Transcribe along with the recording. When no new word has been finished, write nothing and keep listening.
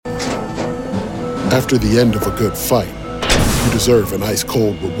After the end of a good fight, you deserve an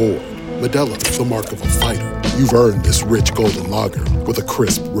ice-cold reward. Modelo, the mark of a fighter. You've earned this rich golden lager with a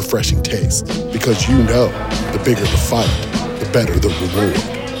crisp, refreshing taste. Because you know, the bigger the fight, the better the reward.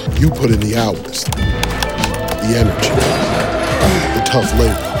 You put in the hours, the energy, the tough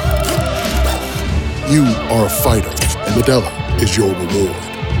labor. You are a fighter, and Modelo is your reward.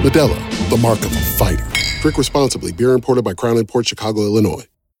 Modelo, the mark of a fighter. Drink responsibly. Beer imported by Crown Imports, Chicago, Illinois.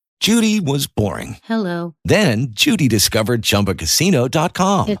 Judy was boring. Hello. Then Judy discovered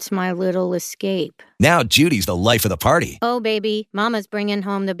ChumbaCasino.com. It's my little escape. Now Judy's the life of the party. Oh, baby, mama's bringing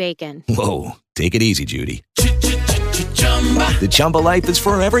home the bacon. Whoa, take it easy, Judy. The Chumba life is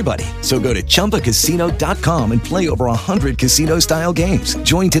for everybody. So go to ChumbaCasino.com and play over 100 casino-style games.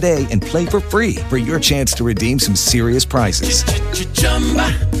 Join today and play for free for your chance to redeem some serious prizes.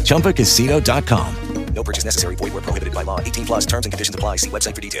 ChumbaCasino.com. No purchase necessary. Void where prohibited by law. 18 plus terms and conditions apply. See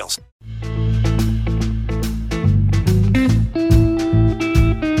website for details.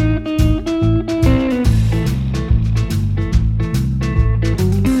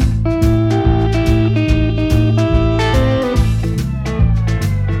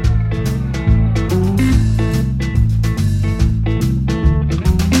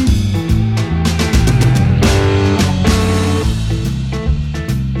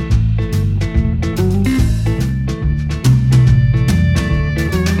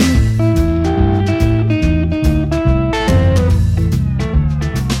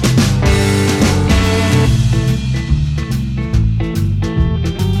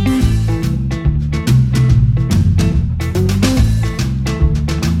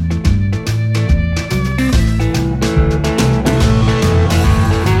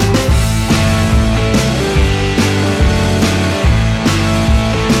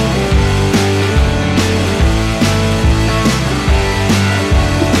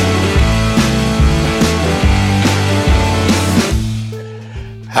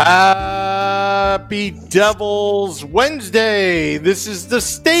 Happy Devils Wednesday. This is the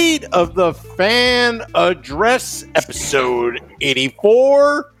State of the Fan Address, episode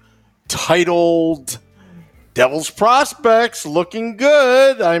 84, titled Devils Prospects Looking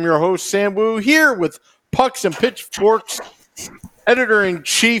Good. I'm your host, Sam Wu, here with Pucks and Pitchforks,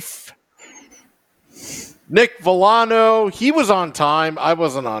 Editor-in-Chief Nick Villano. He was on time. I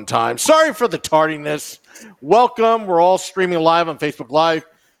wasn't on time. Sorry for the tardiness. Welcome. We're all streaming live on Facebook Live,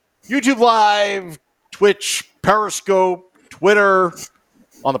 YouTube Live, Twitch, Periscope, Twitter,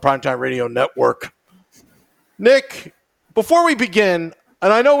 on the Primetime Radio Network. Nick, before we begin,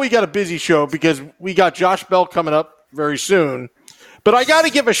 and I know we got a busy show because we got Josh Bell coming up very soon, but I got to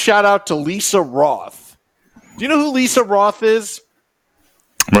give a shout out to Lisa Roth. Do you know who Lisa Roth is?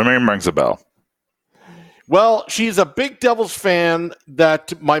 My name rings a bell. Well, she's a big Devils fan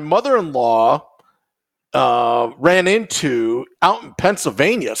that my mother-in-law ran into out in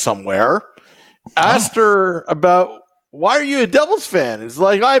Pennsylvania somewhere. Asked her about, why are you a Devils fan? It's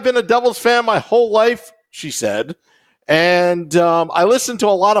like, I've been a Devils fan my whole life, she said. And I listened to a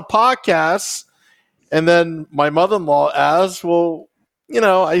lot of podcasts. And then my mother-in-law asked, well, you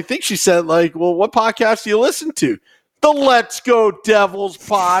know, I think she said, like, well, what podcast do you listen to? The Let's Go Devils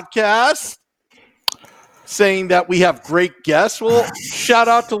podcast. Saying that we have great guests. Well, shout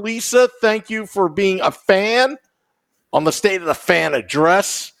out to Lisa. Thank you for being a fan on the State of the Fan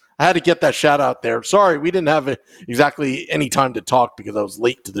Address. I had to get that shout out there. Sorry, we didn't have exactly any time to talk because I was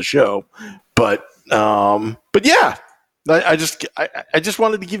late to the show. But yeah, I just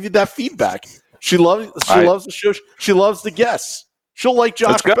wanted to give you that feedback. She loves the show. She loves the guests. She'll like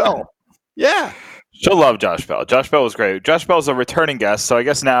Josh Bell. Yeah. She'll love Josh Bell. Josh Bell was great. Josh Bell's a returning guest, so I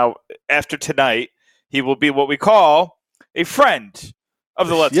guess now, after tonight, he will be what we call a friend of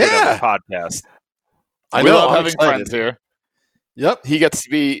the Let's Go Devils podcast. I we know, love I'm having excited. friends here. Yep. He gets to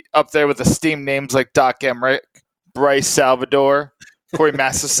be up there with esteemed names like Doc Emmerich, Bryce Salvador, Corey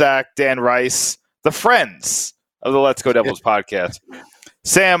Massasak, Dan Rice, the friends of the Let's Go Devils podcast.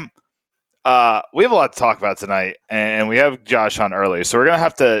 Sam, we have a lot to talk about tonight, and we have Josh on early, so we're going to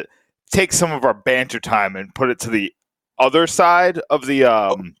have to take some of our banter time and put it to the other side of the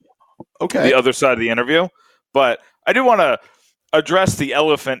the other side of the interview. But I do want to address the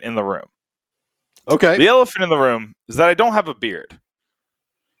elephant in the room. Okay. The elephant in the room is that I don't have a beard.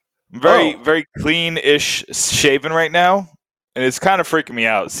 I'm very clean-ish shaven right now, and it's kind of freaking me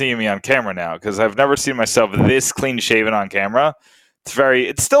out seeing me on camera now because I've never seen myself this clean shaven on camera.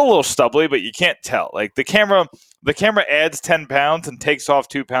 It's still a little stubbly, but you can't tell. Like the camera adds 10 pounds and takes off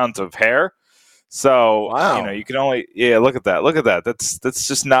 2 pounds of hair. So, wow. You can only, look at that.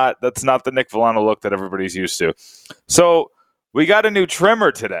 That's not the Nick Villano look that everybody's used to. So we got a new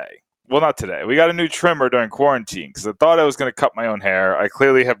trimmer today, well, not today. We got a new trimmer during quarantine because I thought I was going to cut my own hair. I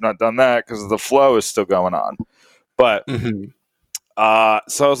clearly have not done that because the flow is still going on. But so I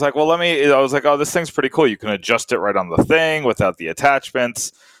was like, well, oh, this thing's pretty cool. You can adjust it right on the thing without the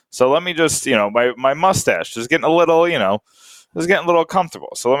attachments. So let me just, my mustache is getting a little, was getting a little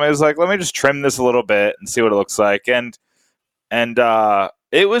comfortable. So let me just trim this a little bit and see what it looks like. And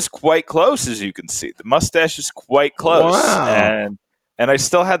it was quite close, as you can see. The mustache is quite close. Wow. And I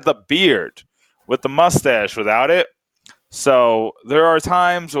still had the beard with the mustache without it. So there are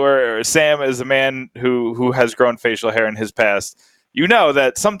times where Sam is a man who has grown facial hair in his past. You know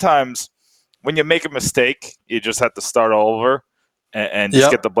that sometimes when you make a mistake, you just have to start all over and just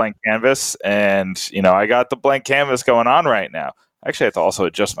get the blank canvas. And, I got the blank canvas going on right now. Actually, I have to also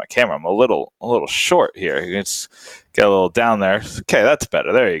adjust my camera. I'm a little short here. You can just get a little down there. Okay, that's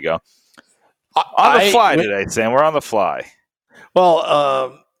better. There you go. On the fly today, Sam. We're on the fly.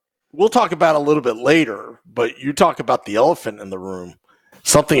 Well, we'll talk about it a little bit later, but you talk about the elephant in the room.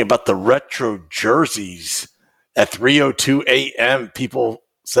 Something about the retro jerseys at 3:02 a.m. People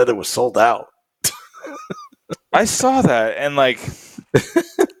said it was sold out. I saw that, and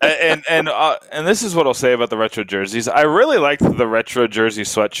and this is what I'll say about the retro jerseys. I really liked the retro jersey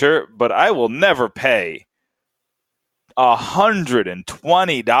sweatshirt, but I will never pay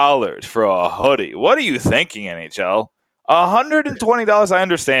 $120 for a hoodie. What are you thinking, NHL? $120. I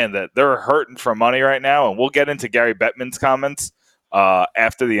understand that they're hurting for money right now, and we'll get into Gary Bettman's comments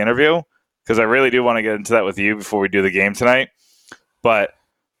after the interview because I really do want to get into that with you before we do the game tonight. But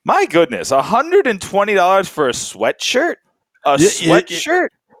my goodness, $120 for a sweatshirt? A sweatshirt?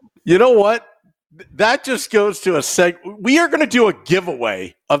 You know what? That just goes to we are going to do a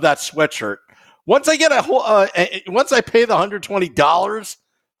giveaway of that sweatshirt. Once I get once I pay the $120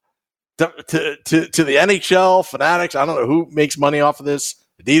 to the NHL, Fanatics, I don't know who makes money off of this,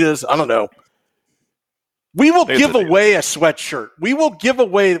 Adidas, I don't know. We will give away a sweatshirt. We will give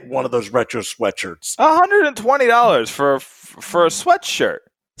away one of those retro sweatshirts. $120 for a sweatshirt.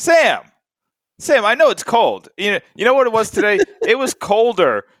 Sam, I know it's cold. You know what it was today? It was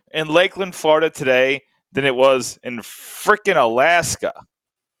colder in Lakeland, Florida today than it was in frickin' Alaska.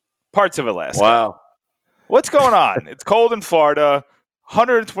 Parts of Alaska. Wow. What's going on? It's cold in Florida.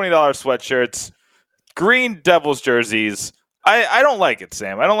 $120 sweatshirts, green Devils jerseys. I don't like it,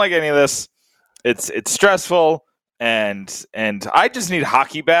 Sam. I don't like any of this. It's stressful, and I just need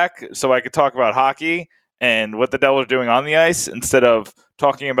hockey back so I could talk about hockey and what the Devils are doing on the ice instead of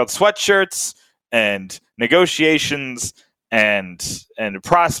talking about sweatshirts and negotiations and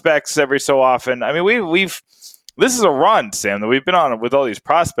prospects every so often. I mean, we've this is a run, Sam, that we've been on with all these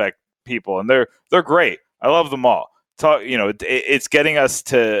prospect people, and they're great. I love them all. It's getting a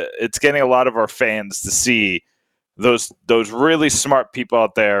lot of our fans to see those really smart people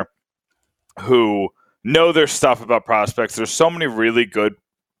out there who know their stuff about prospects. There's so many really good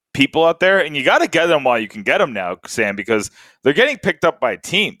people out there, and you got to get them while you can get them now, Sam, because they're getting picked up by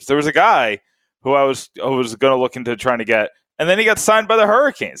teams. There was a guy who I was going to look into trying to get, and then he got signed by the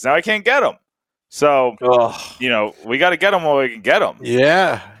Hurricanes. Now I can't get him. So, we got to get them while we can get them.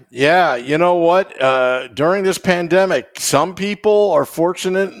 Yeah. You know what? During this pandemic, some people are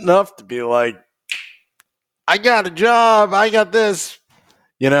fortunate enough to be like, I got a job. I got this,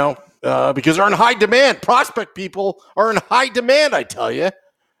 because they're in high demand. Prospect people are in high demand, I tell you.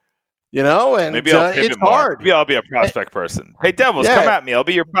 And maybe I'll it's hard. Maybe I'll be a prospect person. Hey, Devils, come at me. I'll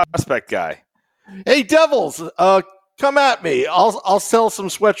be your prospect guy. Hey, Devils, come at me. I'll sell some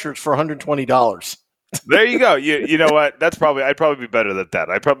sweatshirts for $120. There you go. You know what? I'd probably be better than that.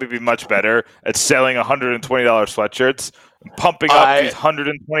 I'd probably be much better at selling $120 sweatshirts, pumping up these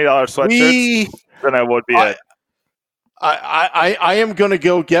 $120 sweatshirts than I would be at. I am going to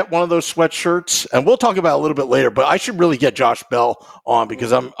go get one of those sweatshirts, and we'll talk about it a little bit later, but I should really get Josh Bell on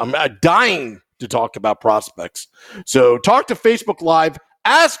because I'm dying to talk about prospects. So talk to Facebook Live,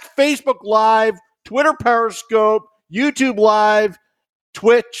 ask Facebook Live, Twitter Periscope, YouTube Live,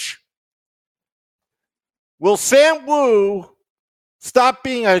 Twitch. Will Sam Wu stop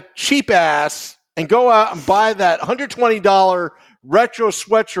being a cheap ass and go out and buy that $120 retro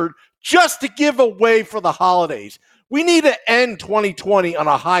sweatshirt just to give away for the holidays? We need to end 2020 on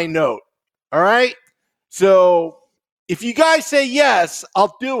a high note, all right? So if you guys say yes,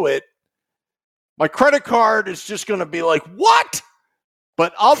 I'll do it. My credit card is just going to be like, what?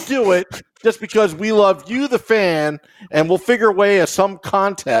 But I'll do it just because we love you, the fan, and we'll figure a way of some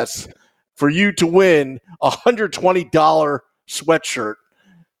contest for you to win a $120 sweatshirt.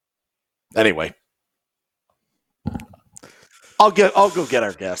 Anyway, I'll go get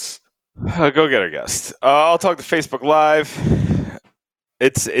our guests. Go get our guest. I'll talk to Facebook Live,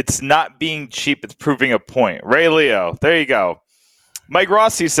 It's not being cheap. It's proving a point. Ray Leo, there you go. Mike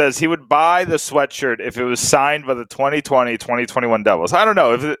Rossi says he would buy the sweatshirt if it was signed by the 2020-2021 Devils. I don't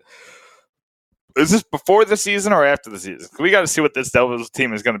know. Is this before the season or after the season? We got to see what this Devils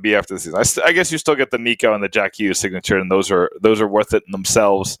team is going to be after the season. I guess you still get the Nico and the Jack Hughes signature, and those are worth it in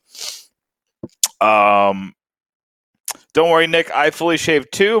themselves. Don't worry, Nick. I fully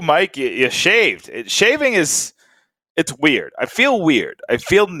shaved too. Mike, you shaved. Shaving is it's weird. I feel weird. I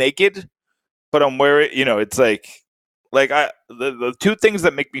feel naked, but I'm wearing. It's like the two things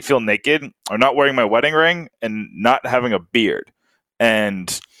that make me feel naked are not wearing my wedding ring and not having a beard. And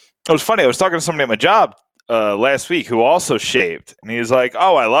it was funny. I was talking to somebody at my job last week who also shaved, and he was like,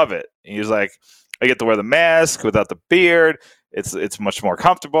 "Oh, I love it." He was like, "I get to wear the mask without the beard. It's much more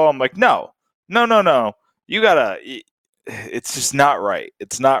comfortable." I'm like, "No. You gotta. It's just not right.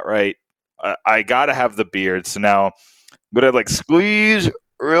 It's not right. I gotta have the beard." So now I'm gonna squeeze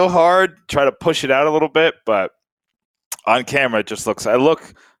real hard, try to push it out a little bit, but on camera it just I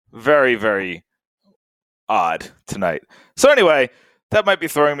look very, very odd tonight. So anyway. That might be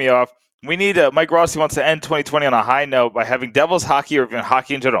throwing me off. We need Mike Rossi wants to end 2020 on a high note by having Devils hockey or even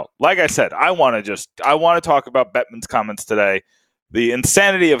hockey in general. Like I said, I want to talk about Bettman's comments today. The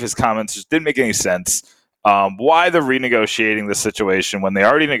insanity of his comments just didn't make any sense. Why they're renegotiating the situation when they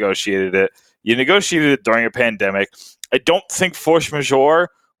already negotiated it? You negotiated it during a pandemic. I don't think force majeure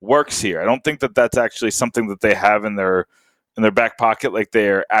works here. I don't think that that's actually something that they have in their back pocket, like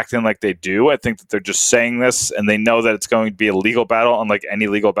they're acting like they do. I think that they're just saying this, and they know that it's going to be a legal battle, unlike any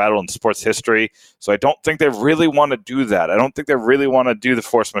legal battle in sports history. So I don't think they really want to do that. I don't think they really want to do the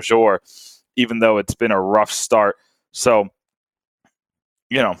force majeure, even though it's been a rough start. So,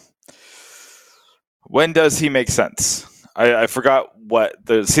 when does he make sense? I forgot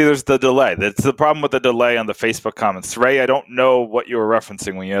there's the delay. That's the problem with the delay on the Facebook comments. Ray, I don't know what you were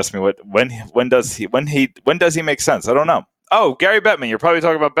referencing when you asked me when does he make sense? I don't know. Oh, Gary Bettman. You're probably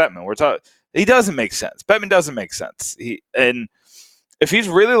talking about Bettman. He doesn't make sense. Bettman doesn't make sense. And if he's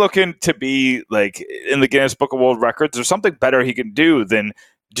really looking to be in the Guinness Book of World Records, there's something better he can do than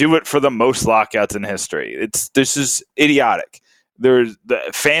do it for the most lockouts in history. This is idiotic. The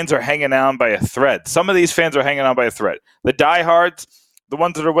fans are hanging on by a thread. Some of these fans are hanging on by a thread. The diehards, the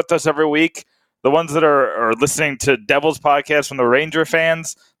ones that are with us every week, the ones that are listening to Devils podcasts from the Ranger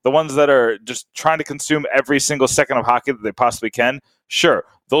fans, the ones that are just trying to consume every single second of hockey that they possibly can, sure,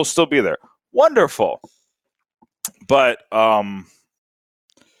 they'll still be there. Wonderful. But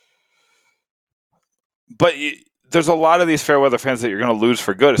there's a lot of these fair weather fans that you're going to lose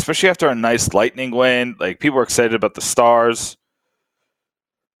for good, especially after a nice Lightning win. People are excited about the Stars.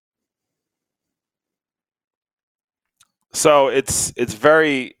 So it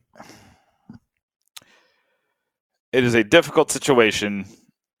is a difficult situation.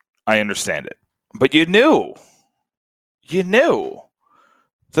 I understand it. But you knew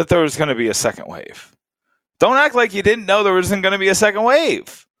that there was going to be a second wave. Don't act like you didn't know there wasn't going to be a second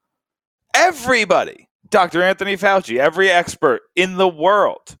wave. Everybody, Dr. Anthony Fauci, every expert in the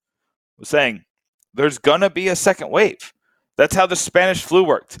world was saying there's going to be a second wave. That's how the Spanish flu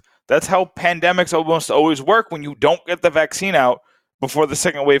worked. That's how pandemics almost always work when you don't get the vaccine out before the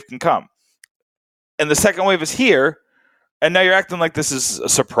second wave can come. And the second wave is here, and now you're acting like this is a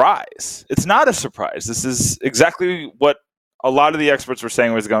surprise. It's not a surprise. This is exactly what a lot of the experts were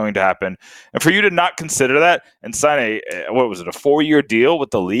saying was going to happen. And for you to not consider that and sign a 4-year deal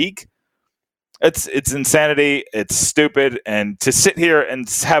with the league, it's insanity. It's stupid. And to sit here and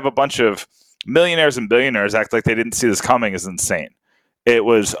have a bunch of millionaires and billionaires act like they didn't see this coming is insane. It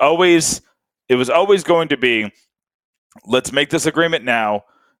was always going to be, let's make this agreement now,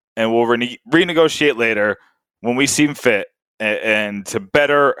 and we'll renegotiate later when we seem fit and to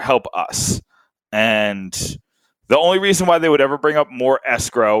better help us. And the only reason why they would ever bring up more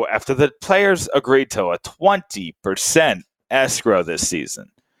escrow after the players agreed to a 20% escrow this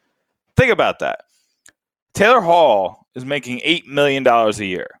season. Think about that. Taylor Hall is making $8 million a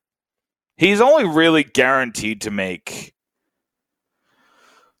year. He's only really guaranteed to make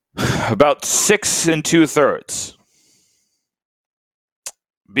about 6 2/3.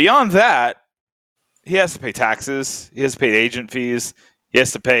 Beyond that, he has to pay taxes. He has to pay agent fees. He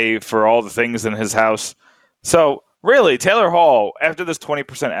has to pay for all the things in his house. So really, Taylor Hall, after this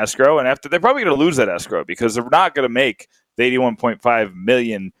 20% escrow, and after they're probably going to lose that escrow because they're not going to make the $81.5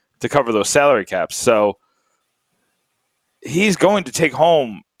 million to cover those salary caps. So he's going to take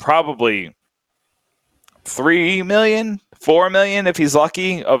home probably $3 million, $4 million if he's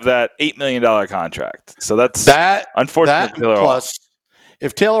lucky of that $8 million contract. So that's unfortunate. That plus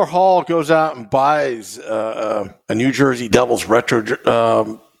if Taylor Hall goes out and buys a New Jersey Devils retro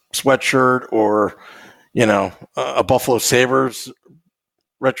sweatshirt, or a Buffalo Sabres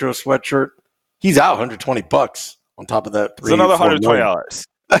retro sweatshirt, he's out $120 on top of that. It's another $120.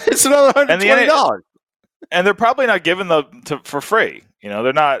 It's another $120. And they're probably not giving them for free.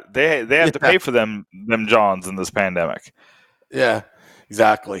 They're not. They have to pay for them Johns in this pandemic. Yeah,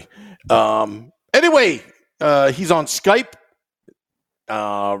 exactly. Anyway, he's on Skype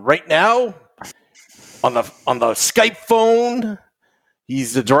right now on the Skype phone.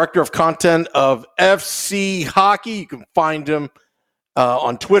 He's the director of content of FC Hockey. You can find him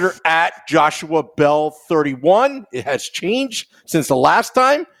on Twitter at Joshua Bell 31. It has changed since the last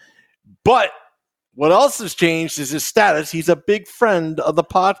time, but what else has changed is his status. He's a big friend of the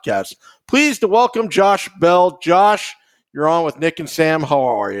podcast. Pleased to welcome Josh Bell. Josh, you're on with Nick and Sam. How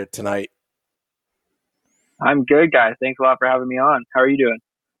are you tonight? I'm good, guys. Thanks a lot for having me on. How are you doing?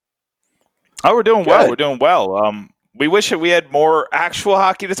 Oh, we're doing well. We're doing well. We wish that we had more actual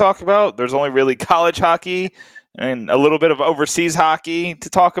hockey to talk about. There's only really college hockey and a little bit of overseas hockey to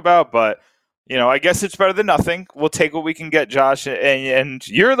talk about, but I guess it's better than nothing. We'll take what we can get, Josh, and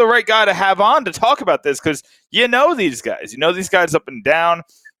you're the right guy to have on to talk about this because these guys. These guys up and down.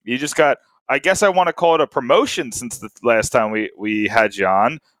 You just got, I guess I want to call it a promotion since the last time we had you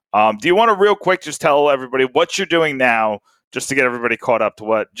on. Do you want to real quick just tell everybody what you're doing now just to get everybody caught up to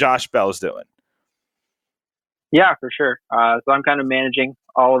what Josh Bell's doing? Yeah, for sure. So I'm kind of managing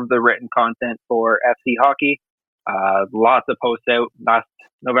all of the written content for FC Hockey. Lots of posts out. Last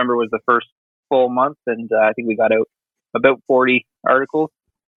November was the first full month, and I think we got out about 40 articles.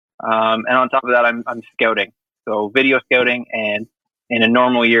 And on top of that, I'm scouting. So video scouting, and in a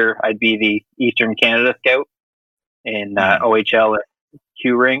normal year, I'd be the Eastern Canada scout in OHL at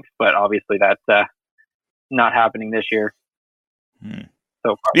Q rinks, but obviously that's not happening this year.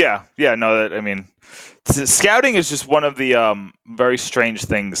 So far. Scouting is just one of the very strange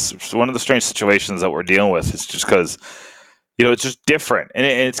things. One of the strange situations that we're dealing with. It's just because it's just different, and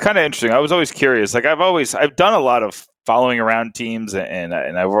it's kind of interesting. I was always curious. Like I've done a lot of following around teams, and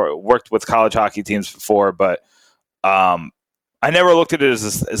I've worked with college hockey teams before, but I never looked at it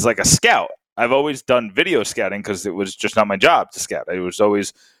as like a scout. I've always done video scouting because it was just not my job to scout. I was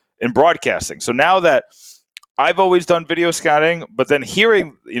always in broadcasting. So now that I've always done video scouting, but then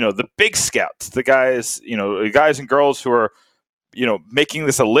hearing, the big scouts, the guys, the guys and girls who are, making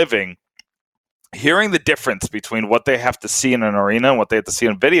this a living, hearing the difference between what they have to see in an arena and what they have to see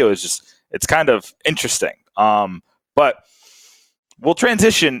on video is just, it's kind of interesting. But we'll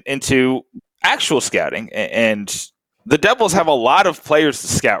transition into actual scouting, and the Devils have a lot of players to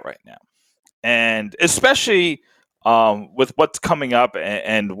scout right now. And especially with what's coming up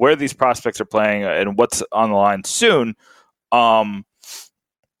and where these prospects are playing and what's on the line soon, World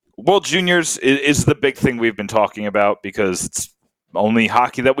Juniors is the big thing we've been talking about because it's only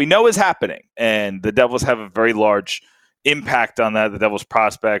hockey that we know is happening. And the Devils have a very large impact on that, the Devils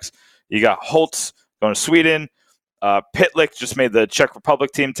prospects. You got Holtz going to Sweden. Pitlick just made the Czech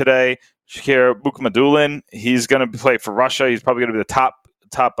Republic team today. Shakir Mukhamadullin, he's going to play for Russia. He's probably going to be the top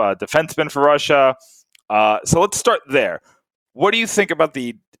defenseman for Russia. So let's start there. What do you think about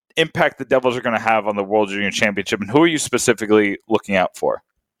the impact the Devils are going to have on the World Junior Championship, and who are you specifically looking out for?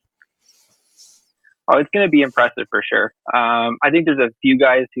 Oh, it's going to be impressive for sure. I think there's a few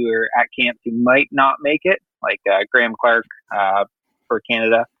guys who are at camps who might not make it, like Graham Clark for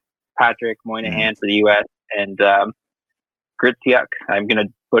Canada, Patrick Moynihan for the U.S., and Gritsyak. I'm going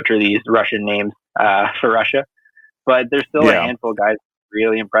to butcher these Russian names for Russia. But there's still a handful of guys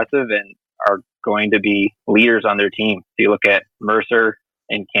really impressive and are going to be leaders on their team. So you look at Mercer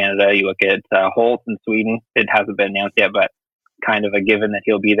in Canada, you look at Holt in Sweden. It hasn't been announced yet, but kind of a given that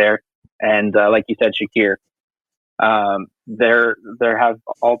he'll be there. And like you said, Shakir, there have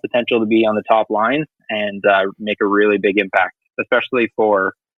all potential to be on the top lines and make a really big impact, especially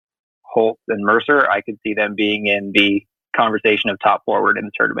for Holt and Mercer. I could see them being in the conversation of top forward in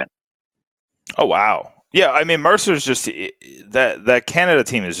the tournament. Oh, wow. Yeah, I mean, Mercer's just that Canada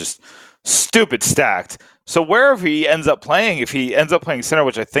team is just stupid stacked. So wherever he ends up playing, if he ends up playing center,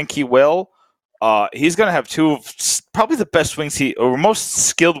 which I think he will, he's going to have two of probably the best wings or most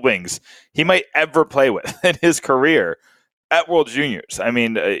skilled wings he might ever play with in his career at World Juniors. I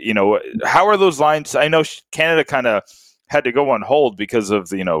mean, how are those lines? I know Canada kind of had to go on hold because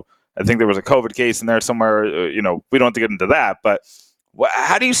of I think there was a COVID case in there somewhere. We don't have to get into that, but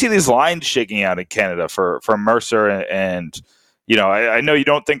how do you see these lines shaking out in Canada for Mercer and I know you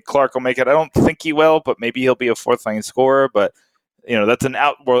don't think Clark will make it. I don't think he will, but maybe he'll be a fourth line scorer. But that's an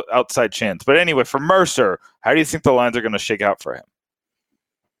outside chance. But anyway, for Mercer, how do you think the lines are going to shake out for him?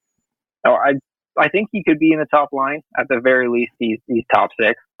 No, I think he could be in the top line. At the very least, he's top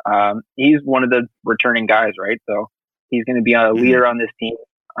six. He's one of the returning guys, right? So he's going to be a leader on this team.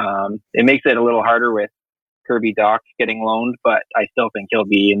 It makes it a little harder with Kirby Dach getting loaned, but I still think he'll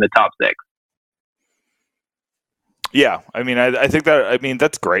be in the top six. Yeah, I mean, I think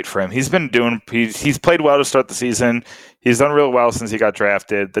that's great for him. He's played well to start the season. He's done real well since he got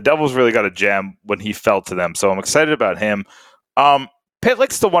drafted. The Devils really got a gem when he fell to them, so I'm excited about him.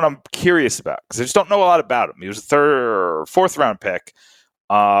 Pitlick's the one I'm curious about because I just don't know a lot about him. He was a third or fourth round pick.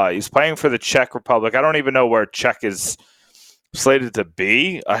 He's playing for the Czech Republic. I don't even know where Czech is slated to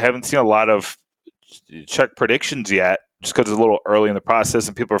be. I haven't seen a lot of Czech predictions yet, just because it's a little early in the process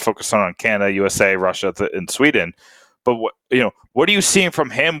and people are focused on Canada, USA, Russia, and Sweden. But what are you seeing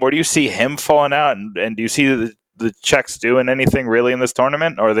from him? Where do you see him falling out? And do you see the Czechs doing anything really in this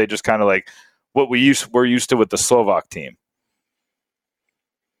tournament, or are they just kind of like what we're used to with the Slovak team?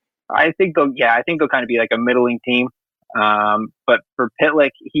 I think they'll kind of be like a middling team. But for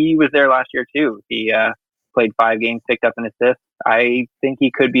Pitlick, he was there last year too. He played 5 games, picked up an assist. I think he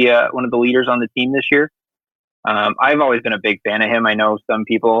could be one of the leaders on the team this year. I've always been a big fan of him. I know some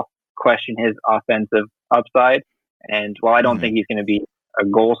people question his offensive upside, and while I don't think he's going to be a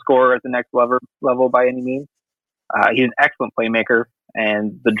goal scorer at the next level by any means, he's an excellent playmaker,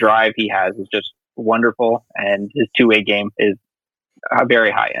 and the drive he has is just wonderful, and his two-way game is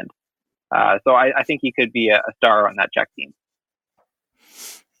very high end. So I think he could be a star on that Czech team.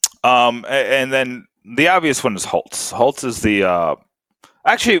 And then the obvious one is Holtz. Holtz is the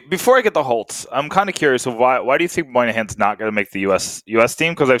actually, before I get to Holtz, I'm kind of curious of why do you think Moynihan's not going to make the US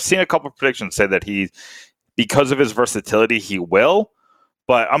team? Because I've seen a couple of predictions say that because of his versatility, he will.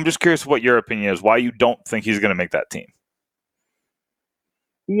 But I'm just curious what your opinion is. Why you don't think he's going to make that team?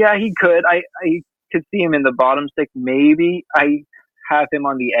 Yeah, he could. I could see him in the bottom six. Maybe I have him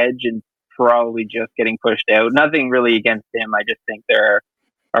on the edge and probably just getting pushed out. Nothing really against him. I just think there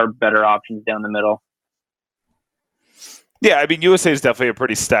are better options down the middle. Yeah, I mean, USA is definitely a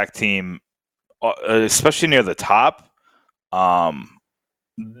pretty stacked team, especially near the top.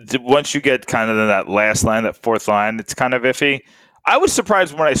 Once you get kind of in that last line, that fourth line, it's kind of iffy. I was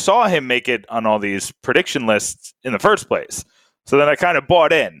surprised when I saw him make it on all these prediction lists in the first place. So then I kind of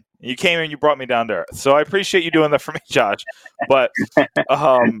bought in. You came in, you brought me down to earth. So I appreciate you doing that for me, Josh. But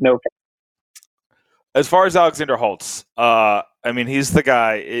no. As far as Alexander Holtz, I mean, he's the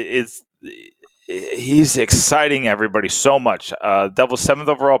guy. He's exciting everybody so much. Devils' 7th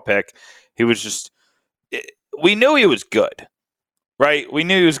overall pick. He was just. We knew he was good, right? We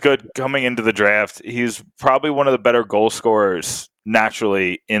knew he was good coming into the draft. He's probably one of the better goal scorers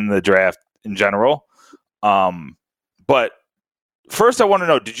naturally in the draft in general. But first, I want to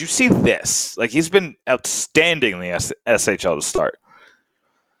know: did you see this? Like, he's been outstanding in the SHL to start.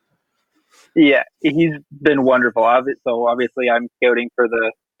 Yeah, he's been wonderful. So obviously, I'm scouting for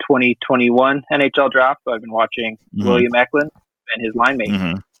the 2021 NHL draft. So I've been watching William Eklund and his line mate.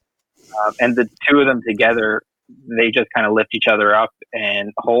 And the two of them together, they just kind of lift each other up.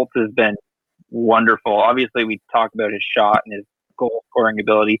 And Holtz has been wonderful. Obviously, we talked about his shot and his goal scoring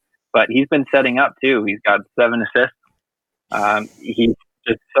ability, but he's been setting up too. He's got 7 assists. He's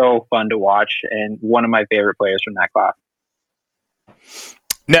just so fun to watch and one of my favorite players from that class.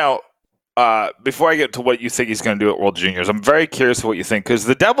 Now, before I get to what you think he's going to do at World Juniors, I'm very curious of what you think, because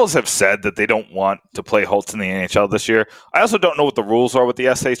the Devils have said that they don't want to play Holtz in the NHL this year. I also don't know what the rules are with the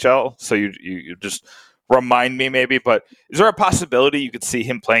SHL, so you just remind me maybe, but is there a possibility you could see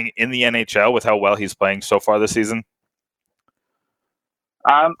him playing in the NHL with how well he's playing so far this season?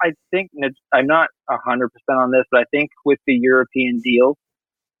 I think I'm not 100% on this, but I think with the European deal,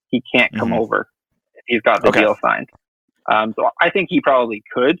 he can't come over if he's got the deal signed. So I think he probably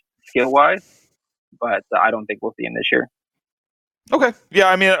could, skill-wise, but I don't think we'll see him this year. Okay. Yeah,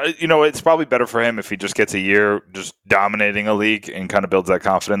 I mean, it's probably better for him if he just gets a year just dominating a league and kind of builds that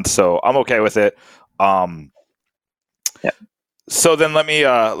confidence. So I'm okay with it. Yeah. So then let me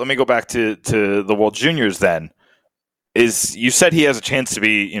go back to the World Juniors then. You said he has a chance to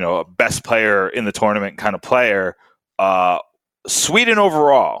be, a best player in the tournament kind of player. Sweden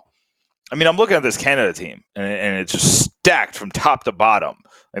overall. I mean, I'm looking at this Canada team, and it's just stacked from top to bottom.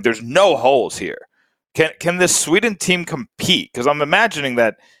 Like, there's no holes here. Can this Sweden team compete? Because I'm imagining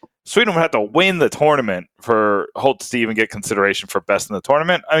that Sweden would have to win the tournament for Holtz to even get consideration for best in the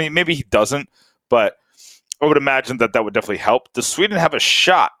tournament. I mean, maybe he doesn't, but I would imagine that would definitely help. Does Sweden have a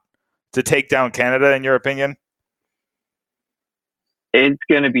shot to take down Canada, in your opinion? It's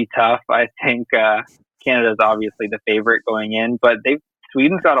going to be tough. I think Canada's obviously the favorite going in, but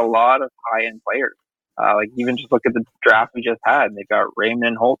Sweden's got a lot of high-end players. Like, even just look at the draft we just had. They've got Raymond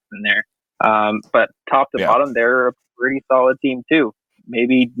and Holtz in there. But top to bottom, they're a pretty solid team too.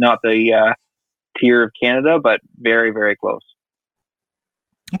 Maybe not the tier of Canada, but very, very close.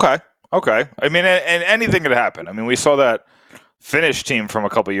 Okay. I mean, and anything could happen. I mean, we saw that Finnish team from a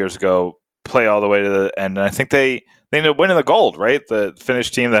couple years ago play all the way to the end, and I think they ended up winning the gold, right? The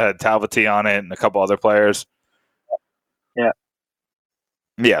Finnish team that had Talvati on it and a couple other players.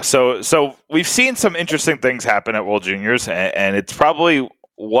 Yeah. So we've seen some interesting things happen at World Juniors, and it's probably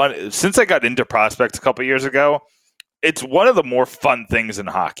one since I got into prospects a couple years ago. It's one of the more fun things in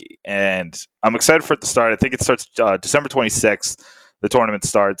hockey, and I'm excited for it to start. I think it starts December 26th. The tournament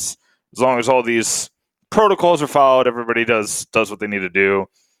starts. As long as all these protocols are followed, everybody does what they need to do,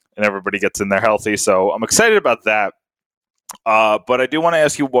 and everybody gets in there healthy. So I'm excited about that. But I do want to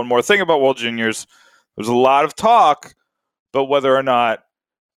ask you one more thing about World Juniors. There's a lot of talk about whether or not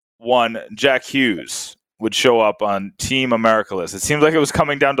Jack Hughes would show up on Team America list. It seems like it was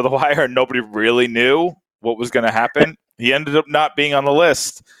coming down to the wire, and nobody really knew what was going to happen. He ended up not being on the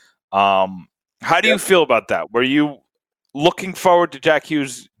list. How do you feel about that? Were you looking forward to Jack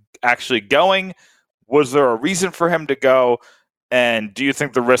Hughes actually going? Was there a reason for him to go? And do you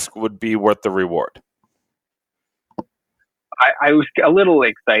think the risk would be worth the reward? I was a little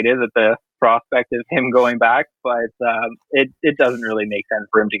excited at the prospect of him going back, but it doesn't really make sense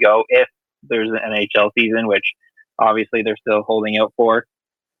for him to go if there's an NHL season, which obviously they're still holding out for.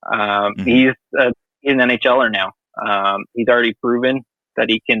 He's an NHLer now. He's already proven that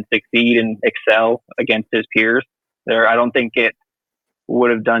he can succeed and excel against his peers. I don't think it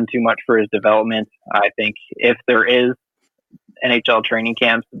would have done too much for his development. I think if there is NHL training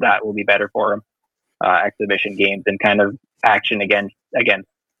camps, that will be better for him. Exhibition games and kind of action against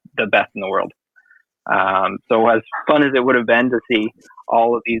the best in the world. So as fun as it would have been to see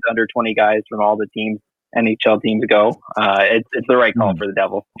all of these under 20 guys from all the teams, NHL teams go, it's the right call for the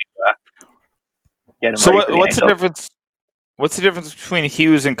Devils. So what's the difference? What's the difference between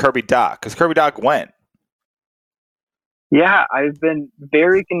Hughes and Kirby Dach? Because Kirby Dach went. Yeah, I've been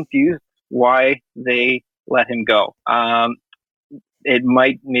very confused why they let him go. It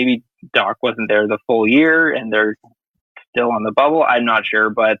maybe Dach wasn't there the full year and they're still on the bubble. I'm not sure,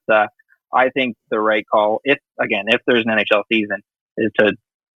 but I think the right call, if there's an NHL season, is to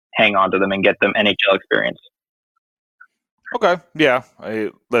hang on to them and get them NHL experience. Okay, yeah.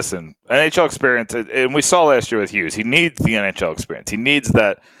 Listen, NHL experience, and we saw last year with Hughes, he needs the NHL experience. He needs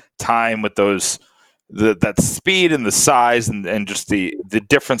that time with that speed and the size and just the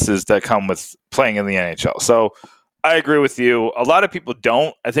differences that come with playing in the NHL. So I agree with you. A lot of people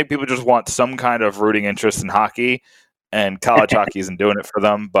don't. I think people just want some kind of rooting interest in hockey, and college hockey isn't doing it for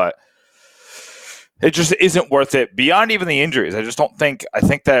them, but it just isn't worth it beyond even the injuries. I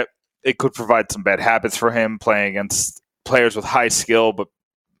think that it could provide some bad habits for him playing against players with high skill, but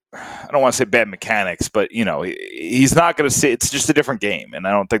I don't want to say bad mechanics, but he's not going to see, it's just a different game, and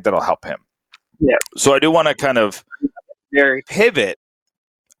I don't think that'll help him. Yeah. So I do want to kind of pivot.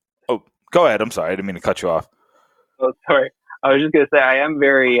 Oh, go ahead. I'm sorry. I didn't mean to cut you off. Oh, sorry. I was just going to say I am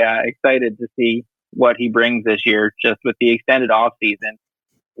very excited to see what he brings this year, just with the extended off season.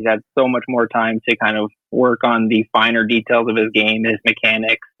 He's had so much more time to kind of work on the finer details of his game, his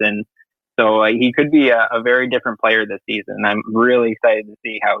mechanics, and so he could be a very different player this season. I'm really excited to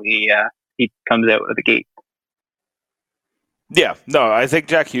see how he comes out of the gate. Yeah, no, I think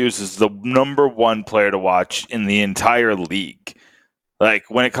Jack Hughes is the number one player to watch in the entire league. Like,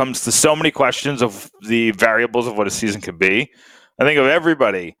 when it comes to so many questions of the variables of what a season could be, I think of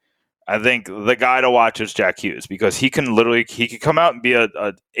everybody, I think the guy to watch is Jack Hughes, because he could come out and be a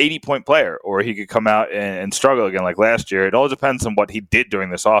 80-point player, or he could come out and struggle again like last year. It all depends on what he did during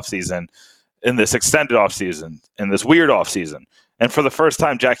this offseason, in this extended offseason, in this weird offseason. And for the first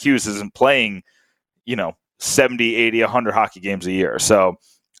time, Jack Hughes isn't playing, 70, 80, 100 hockey games a year. So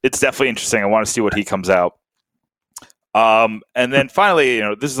it's definitely interesting. I want to see what he comes out. And then finally,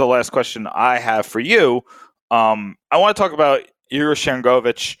 this is the last question I have for you. I want to talk about Igor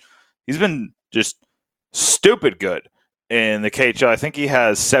Sharangovich. He's been just stupid good in the KHL. I think he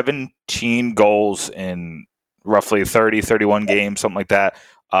has 17 goals in roughly 30, 31 games, something like that.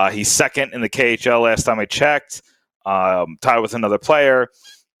 He's second in the KHL last time I checked, tied with another player.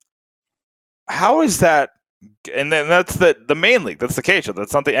 How is that? And then that's the main league. That's the KHL.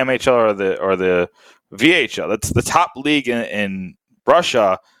 That's not the MHL or the VHL. That's the top league in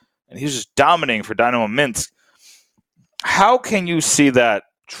Russia, and he's just dominating for Dynamo Minsk. How can you see that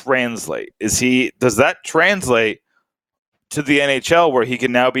translate? Does that translate to the NHL, where he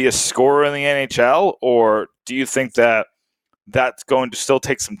can now be a scorer in the NHL, or do you think that that's going to still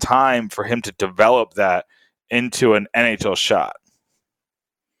take some time for him to develop that into an NHL shot?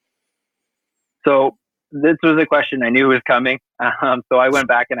 So this was a question I knew was coming. So I went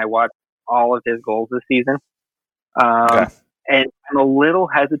back and I watched all of his goals this season. Okay. And I'm a little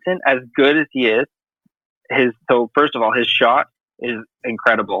hesitant, as good as he is. So first of all, his shot is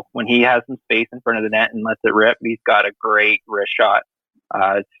incredible. When he has some space in front of the net and lets it rip, he's got a great wrist shot.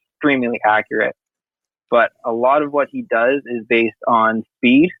 It's extremely accurate. But a lot of what he does is based on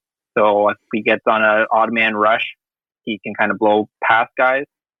speed. So if he gets on an odd man rush, he can kind of blow past guys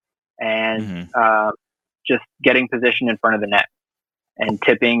and just getting position in front of the net and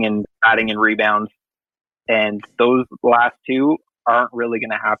tipping and batting and rebounds. And those last two aren't really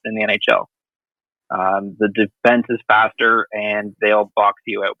going to happen in the NHL. The defense is faster and they'll box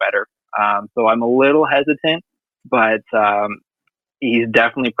you out better. So I'm a little hesitant, but he's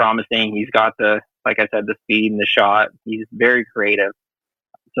definitely promising. He's got like I said, the speed and the shot. He's very creative.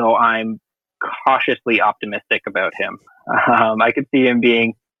 So I'm cautiously optimistic about him. I could see him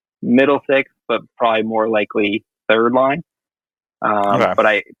being middle six, but probably more likely third line. But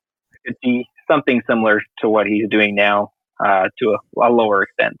I could see something similar to what he's doing now to a lower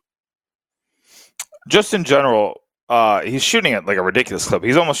extent. Just in general, he's shooting at like a ridiculous clip.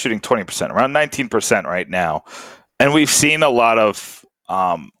 He's almost shooting 20%, around 19% right now. And we've seen a lot of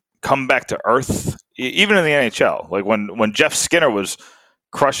come back to earth, even in the NHL. Like when Jeff Skinner was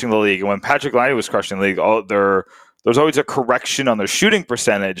crushing the league and when Patrick Laine was crushing the league, there's always a correction on their shooting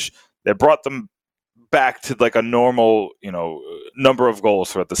percentage that brought them back to like a normal, number of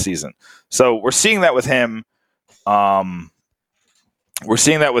goals throughout the season. So we're seeing that with him. We're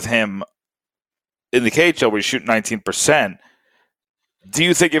seeing that with him in the KHL where he's shooting 19%. Do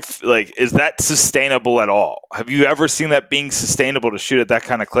you think is that sustainable at all? Have you ever seen that being sustainable to shoot at that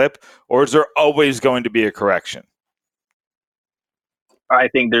kind of clip, or is there always going to be a correction? I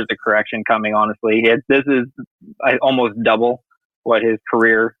think there's a correction coming, honestly. This is almost double what his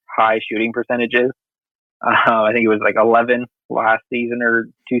career high shooting percentage is. I think it was like 11 last season or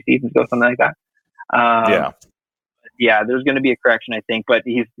 2 seasons ago, something like that. Yeah, there's going to be a correction, I think, but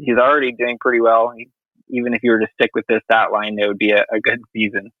he's already doing pretty well. Even if you were to stick with this stat line, it would be a good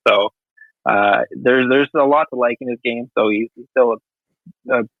season. So there's a lot to like in his game. So he's still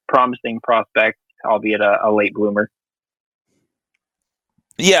a promising prospect, albeit a late bloomer.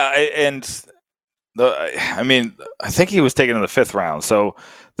 Yeah, and I think he was taken in the 5th round. So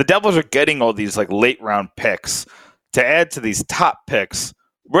the Devils are getting all these like late round picks to add to these top picks.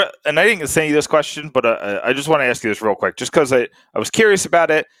 And I didn't send you this question, but I just want to ask you this real quick, just because I was curious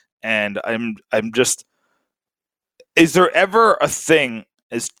about it, and I'm just. Is there ever a thing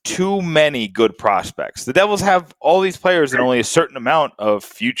as too many good prospects? The Devils have all these players and only a certain amount of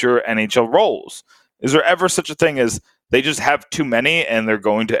future NHL roles. Is there ever such a thing as they just have too many and they're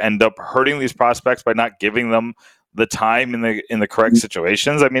going to end up hurting these prospects by not giving them the time in the correct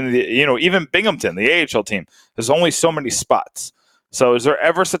situations? I mean, even Binghamton, the AHL team, there's only so many spots. So is there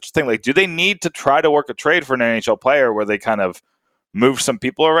ever such a thing? Like, do they need to try to work a trade for an NHL player where they kind of move some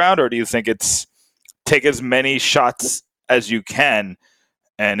people around, or do you think it's take as many shots as you can,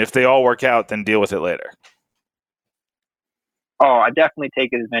 and if they all work out, then deal with it later? Oh, I definitely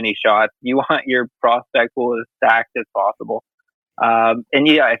take as many shots. You want your prospect pool as stacked as possible. And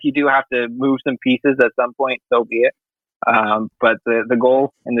yeah, if you do have to move some pieces at some point, so be it. But the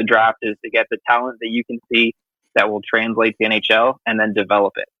goal in the draft is to get the talent that you can see that will translate to NHL and then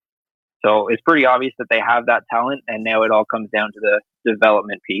develop it. So it's pretty obvious that they have that talent, and now it all comes down to the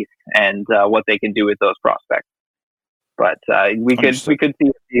development piece and what they can do with those prospects. But we could see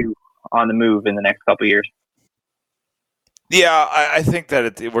a few on the move in the next couple of years. Yeah, I think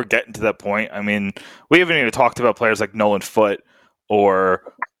that we're getting to that point. I mean, we haven't even talked about players like Nolan Foote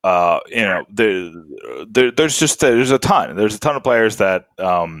or there's a ton. There's a ton of players that.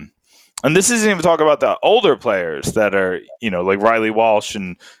 And this isn't even talking about the older players that are, like Riley Walsh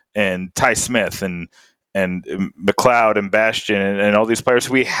and Ty Smith and McLeod and Bastian and all these players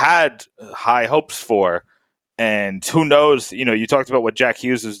we had high hopes for. And who knows, you talked about what Jack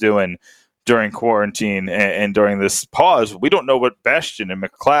Hughes is doing during quarantine and during this pause. We don't know what Bastian and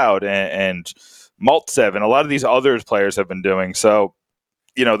McLeod and Maltsev and a lot of these other players have been doing. So,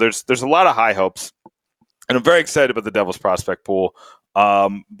 there's a lot of high hopes. And I'm very excited about the Devils prospect pool.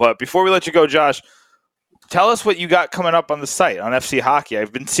 But before we let you go, Josh, tell us what you got coming up on the site on FC Hockey.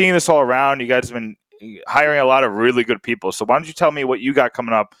 I've been seeing this all around. You guys have been hiring a lot of really good people. So why don't you tell me what you got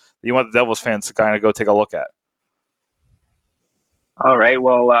coming up that you want the Devils fans to kind of go take a look at? All right.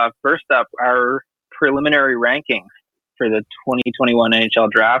 Well, first up, our preliminary rankings for the 2021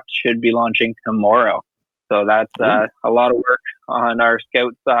 NHL draft should be launching tomorrow. So that's a lot of work on our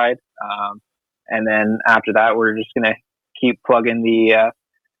scout side. And then after that, we're just going to keep plugging the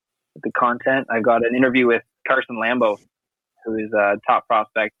the content. I got an interview with Carson Lambeau, who is a top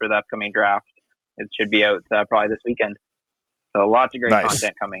prospect for the upcoming draft. It should be out probably this weekend. So lots of great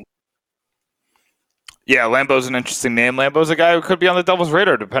content coming. Yeah, Lambeau's an interesting name. Lambeau's a guy who could be on the Devils'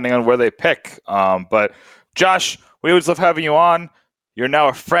 radar depending on where they pick. But Josh, we always love having you on. You're now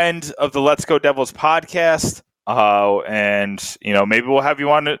a friend of the Let's Go Devils podcast. And, maybe we'll have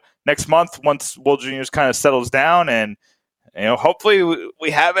you on next month once World Juniors kind of settles down. And, hopefully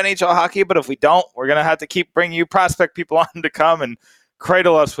we have NHL hockey, but if we don't, we're going to have to keep bringing you prospect people on to come and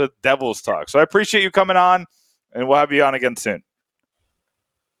cradle us with Devils talk. So I appreciate you coming on, and we'll have you on again soon.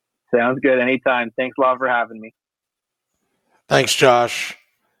 Sounds good. Anytime. Thanks a lot for having me. Thanks, Josh.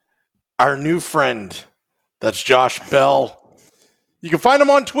 Our new friend, that's Josh Bell. You can find him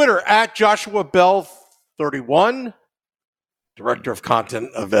on Twitter at Joshua Bell 31, Director of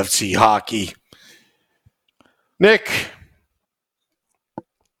Content of FC Hockey. Nick,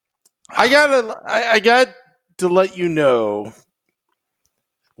 I got to let you know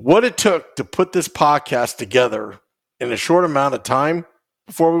what it took to put this podcast together in a short amount of time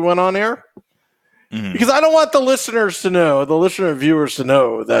before we went on air. Mm-hmm. Because I don't want the listener viewers to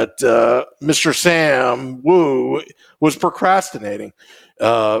know that Mr. Sam Wu was procrastinating.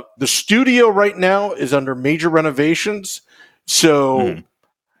 The studio right now is under major renovations. So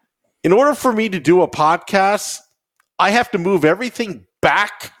in order for me to do a podcast, I have to move everything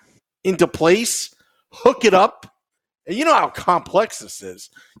back into place, hook it up. And you know how complex this is.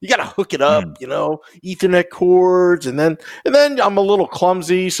 You got to hook it up, Ethernet cords, and then I'm a little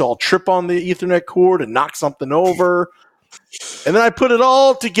clumsy, so I'll trip on the Ethernet cord and knock something over. And then I put it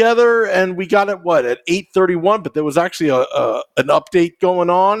all together, and we got it at 8:31. But there was actually an update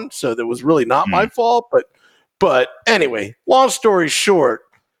going on, so that was really not my fault. But anyway, long story short,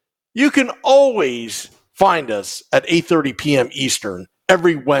 you can always find us at 8:30 p.m. Eastern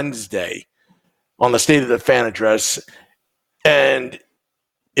every Wednesday on the State of the Fan address. And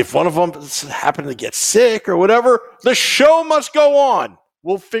if one of them happen to get sick or whatever, the show must go on.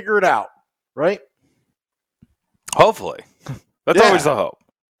 We'll figure it out, right? Hopefully. That's always the hope.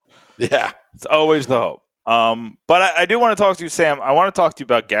 Yeah. It's always the hope. But I do want to talk to you, Sam. I want to talk to you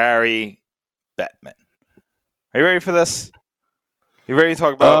about Gary Bettman. Are you ready for this? You ready to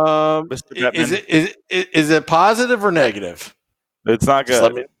talk about Mr. Bettman? Is it positive or negative? It's not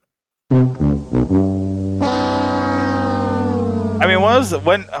good. I mean,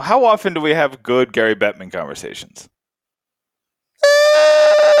 how often do we have good Gary Bettman conversations?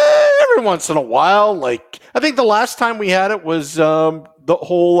 Every once in a while. Like, I think the last time we had it was the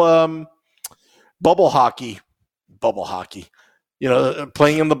whole bubble hockey,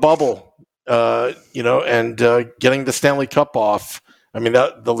 playing in the bubble, and getting the Stanley Cup off. I mean,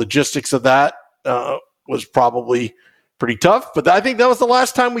 the logistics of that was probably pretty tough, but I think that was the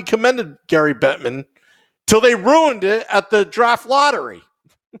last time we commended Gary Bettman till they ruined it at the draft lottery.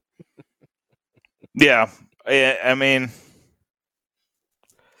 Yeah. I mean,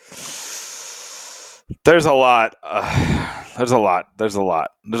 there's a lot. There's a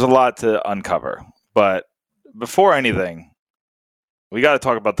lot to uncover. But before anything, we got to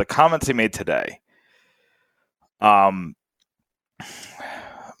talk about the comments he made today.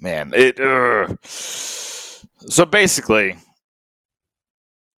 So basically,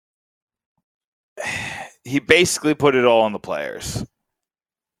 he put it all on the players.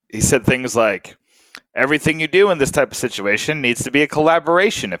 He said things like, everything you do in this type of situation needs to be a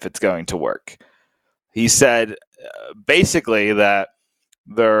collaboration if it's going to work. He said basically that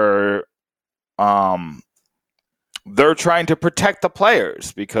they're trying to protect the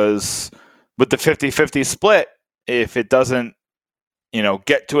players because with the 50-50 split, if it doesn't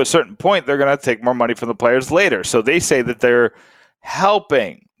get to a certain point, they're going to take more money from the players later. So they say that they're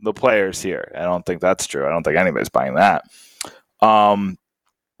helping the players here. I don't think that's true. I don't think anybody's buying that.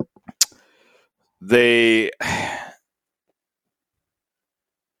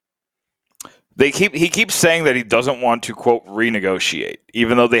 He keeps saying that he doesn't want to, quote, renegotiate,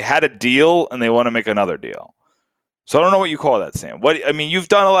 even though they had a deal and they want to make another deal. So I don't know what you call that, Sam. You've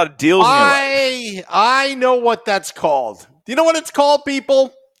done a lot of deals in your life. I know what that's called. Do you know what it's called,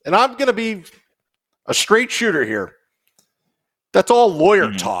 people? And I'm going to be a straight shooter here. That's all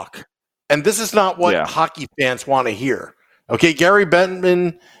lawyer talk. And this is not what hockey fans want to hear. Okay, Gary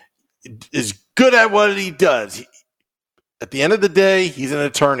Bettman is good at what he does. At the end of the day, he's an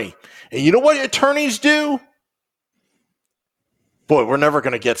attorney. And you know what attorneys do? Boy, we're never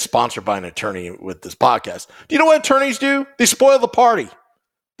going to get sponsored by an attorney with this podcast. Do you know what attorneys do? They spoil the party.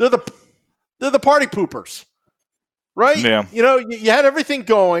 They're the party poopers. Right? Yeah. You had everything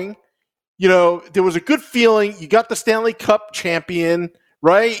going. There was a good feeling. You got the Stanley Cup champion,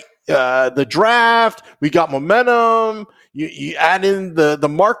 right? the draft. We got momentum. You add in the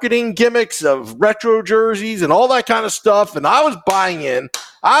marketing gimmicks of retro jerseys and all that kind of stuff. And I was buying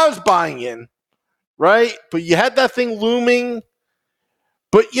in, right? But you had that thing looming.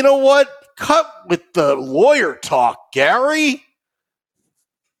 But you know what? Cut with the lawyer talk, Gary.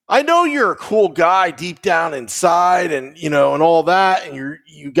 I know you're a cool guy deep down inside and, and all that, and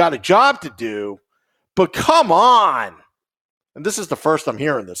you got a job to do, but come on. And this is the first I'm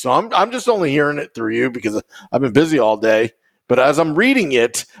hearing this. So I'm just only hearing it through you because I've been busy all day. But as I'm reading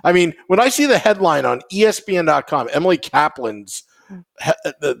it, I mean, when I see the headline on ESPN.com, Emily Kaplan's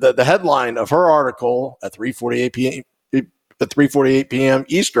the headline of her article at 3:48 p.m.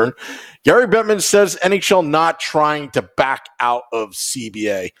 Eastern, Gary Bettman says NHL not trying to back out of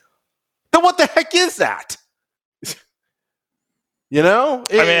CBA. Then what the heck is that? I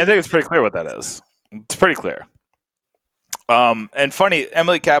think it's pretty clear what that is. It's pretty clear. And funny,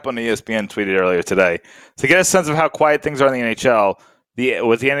 Emily Kaplan on ESPN tweeted earlier today, to get a sense of how quiet things are in the NHL,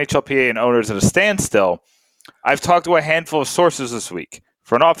 with the NHLPA and owners at a standstill, I've talked to a handful of sources this week.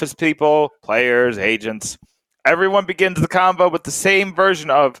 Front office people, players, agents. Everyone begins the convo with the same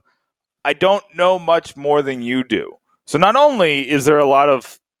version of, I don't know much more than you do. So not only is there a lot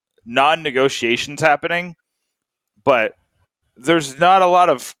of non-negotiations happening, but there's not a lot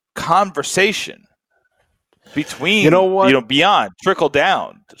of conversation between, beyond, trickle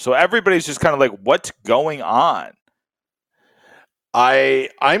down. So everybody's just kind of like, what's going on?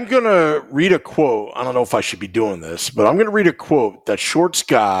 I'm going to read a quote. I don't know if I should be doing this, but I'm going to read a quote that Shorts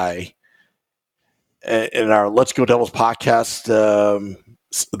Guy in our Let's Go Devils podcast,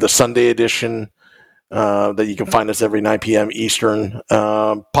 the Sunday edition, that you can find us every 9 p.m. Eastern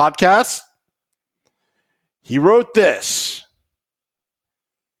podcast. He wrote this.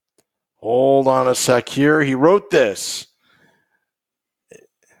 Hold on a sec here. He wrote this.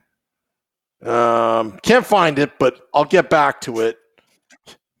 Can't find it, but I'll get back to it.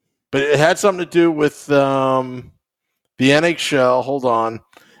 But it had something to do with the NHL. Hold on.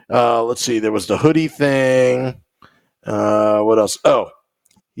 Let's see. There was the hoodie thing. What else? Oh,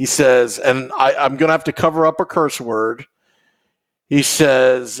 he says, and I'm going to have to cover up a curse word. He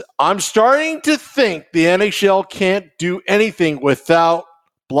says, I'm starting to think the NHL can't do anything without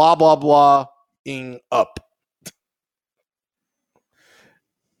blah, blah, blah-ing up.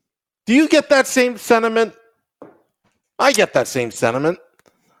 Do you get that same sentiment? I get that same sentiment.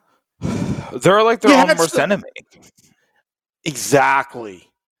 They're like their own worst enemy. Exactly.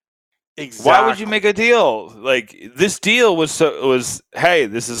 Why would you make a deal? Like, this deal was hey,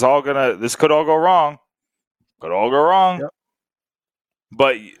 this could all go wrong. Could all go wrong. Yep.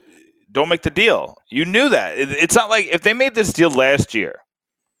 But don't make the deal. You knew that. It's not like if they made this deal last year,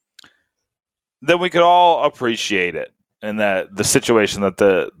 then we could all appreciate it and that the situation that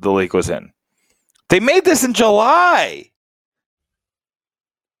the league was in. They made this in July.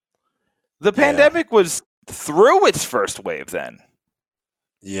 The pandemic was through its first wave then.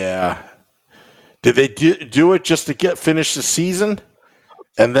 Yeah. Did they do it just to finish the season?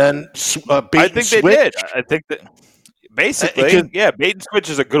 And then I think they did. I think that basically, bait and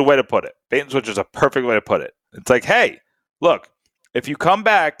switch is a good way to put it. Bait and switch is a perfect way to put it. It's like, hey, look, if you come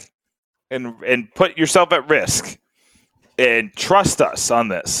back and put yourself at risk and trust us on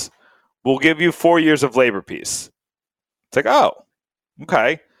this, we'll give you 4 years of labor peace. It's like, oh,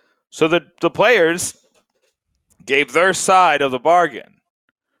 okay. So the players gave their side of the bargain.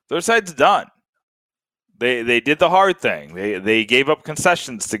 Their side's done. They did the hard thing. They gave up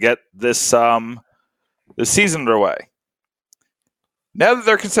concessions to get this season underway. Now that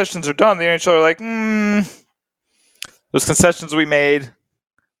their concessions are done, the NHL are like, those concessions we made,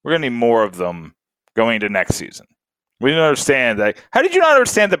 we're going to need more of them going into next season. We didn't understand that. How did you not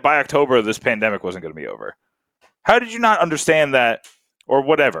understand that by October this pandemic wasn't going to be over? How did you not understand that, or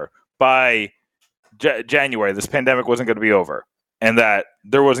whatever, by January this pandemic wasn't going to be over and that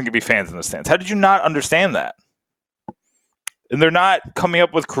there wasn't going to be fans in the stands? How did you not understand that? And they're not coming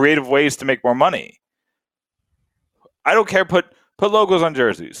up with creative ways to make more money. I don't care. Put logos on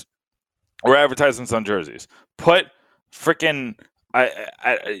jerseys or advertisements on jerseys. Put freaking let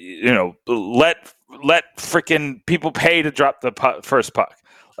freaking people pay to drop the first puck.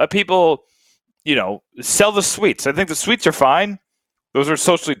 Let people, sell the suites. I think the suites are fine. Those are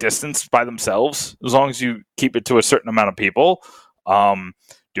socially distanced by themselves, as long as you keep it to a certain amount of people.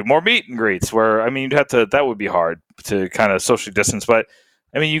 Do more meet and greets where, you'd have to, that would be hard to kind of socially distance. But,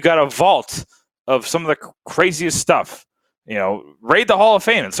 you got a vault of some of the craziest stuff. Raid the Hall of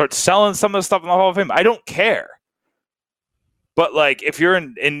Fame and start selling some of the stuff in the Hall of Fame. I don't care. But, if you're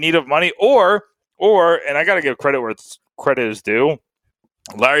in need of money or and I got to give credit where credit is due,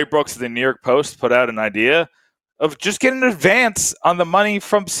 Larry Brooks of the New York Post put out an idea of just getting an advance on the money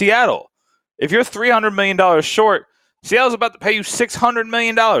from Seattle. If you're $300 million short, Seattle's about to pay you $600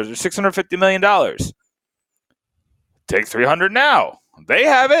 million or $650 million. Take $300 now. They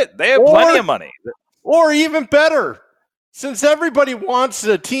have it. They have plenty of money. Or even better, since everybody wants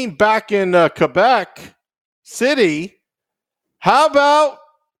a team back in Quebec City, how about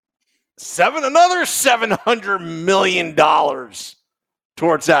another $700 million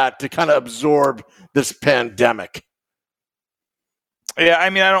towards that to kind of absorb this pandemic? Yeah, I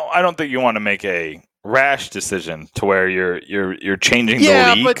mean, I don't think you want to make a rash decision to where you're changing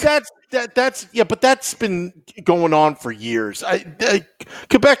the league. But that's been going on for years.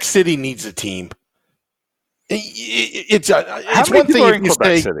 Quebec City needs a team. It's one thing if you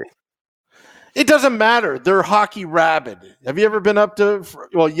say City? It doesn't matter. They're hockey rabid. Have you ever been up to?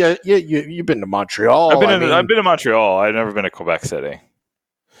 Well, yeah, you've been to Montreal. I've been to Montreal. I've never been to Quebec City.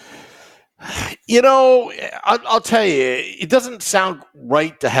 You know, I'll tell you, it doesn't sound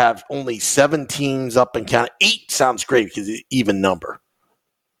right to have only 7 teams up and count. 8 sounds great because it's an even number.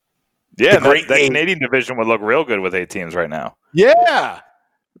 Yeah, that Canadian division would look real good with 8 teams right now. Yeah,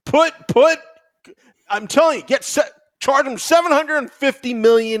 put. I'm telling you, charge them $750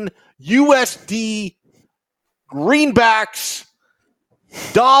 million USD greenbacks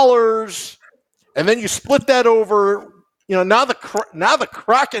dollars, and then you split that over. You know, now the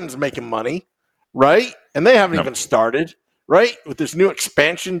Kraken's making money, right? And they haven't even started, right? With this new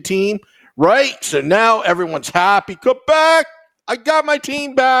expansion team, right? So now everyone's happy. Quebec, I got my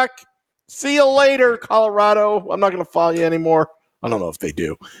team back. See you later, Colorado. I'm not going to follow you anymore. I don't know if they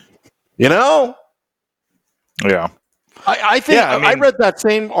do. You know? Yeah. I read that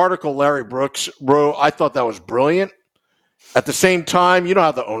same article Larry Brooks wrote. I thought that was brilliant. At the same time, you know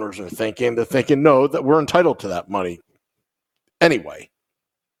how the owners are thinking. They're thinking, no, that we're entitled to that money. Anyway,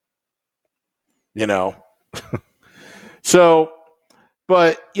 you know, so,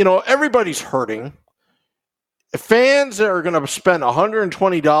 but, you know, everybody's hurting. Fans are going to spend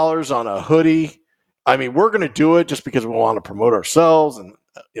 $120 on a hoodie. I mean, we're going to do it just because we want to promote ourselves and,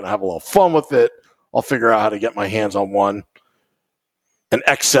 you know, have a little fun with it. I'll figure out how to get my hands on one. An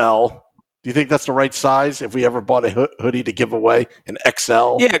XL. Do you think that's the right size if we ever bought a hoodie to give away? An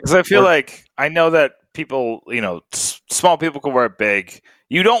XL? Yeah, because I feel like I know that people, you know, small people can wear it big.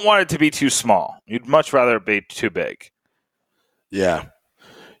 You don't want it to be too small. You'd much rather it be too big. Yeah.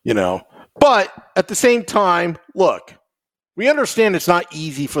 You know, but at the same time, look, we understand it's not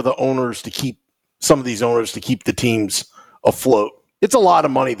easy for the owners to keep some of these owners to keep the teams afloat. It's a lot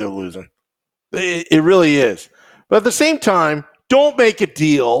of money they're losing. It really is. But at the same time, don't make a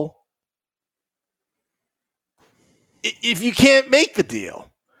deal if you can't make the deal.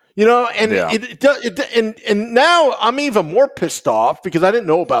 You know, and and now I'm even more pissed off because I didn't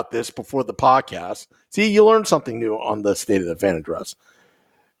know about this before the podcast. See, you learned something new on the State of the Fan Address.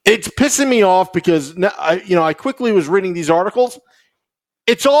 It's pissing me off because now, I quickly was reading these articles.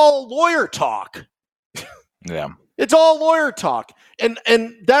 It's all lawyer talk. Yeah, it's all lawyer talk, and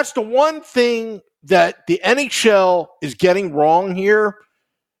that's the one thing that the NHL is getting wrong here.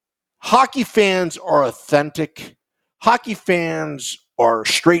 Hockey fans are authentic. Hockey fans are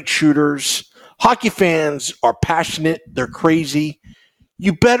straight shooters. Hockey fans are passionate. They're crazy.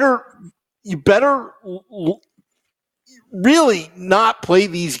 You better really not play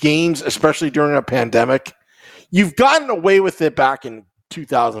these games, especially during a pandemic. You've gotten away with it back in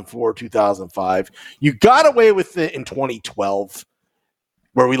 2004, 2005. You got away with it in 2012,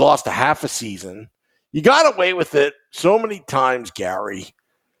 where we lost a half a season. You got away with it so many times, Gary.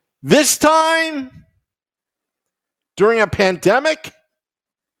 This time, during a pandemic,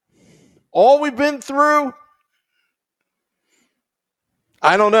 all we've been through,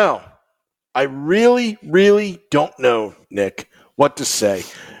 I don't know. I really, really don't know, Nick, what to say.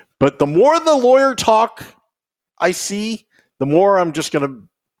 But the more the lawyer talk I see, the more I'm just going to,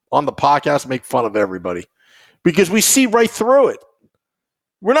 on the podcast, make fun of everybody. Because we see right through it.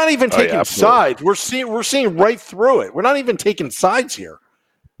 We're not even taking sides. We're seeing right through it. We're not even taking sides here.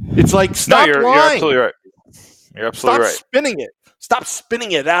 It's like, stop lying. You're absolutely right. You're absolutely right. Stop spinning it. Stop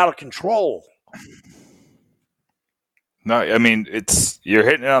spinning it out of control. No, I mean, you're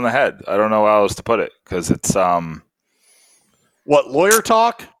hitting it on the head. I don't know how else to put it because it's What, lawyer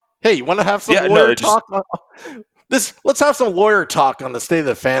talk? Hey, you want to have some lawyer talk? Let's have some lawyer talk on the State of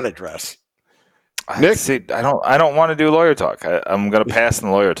the Fan Address. Nick, see, I don't want to do lawyer talk. I'm going to pass on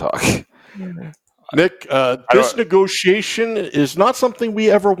the lawyer talk. Nick, this negotiation is not something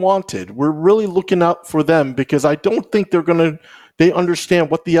we ever wanted. We're really looking out for them because I don't think they're they understand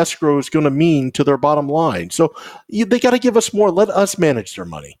what the escrow is going to mean to their bottom line. So they got to give us more. Let us manage their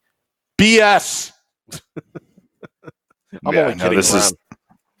money. BS. I'm only kidding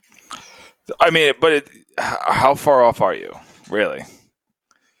around. How far off are you, really?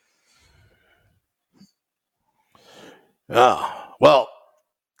 Well,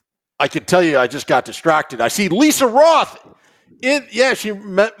 I can tell you I just got distracted. I see Lisa Roth. She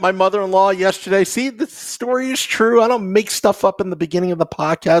met my mother-in-law yesterday. See, the story is true. I don't make stuff up in the beginning of the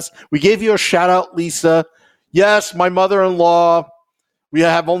podcast. We gave you a shout-out, Lisa. Yes, my mother-in-law. We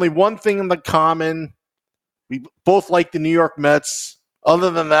have only one thing in the common. We both like the New York Mets.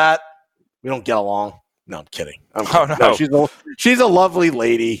 Other than that, we don't get along. No, I'm kidding. No, she's a lovely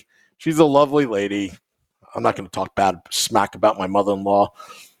lady. She's a lovely lady. I'm not going to talk bad smack about my mother-in-law.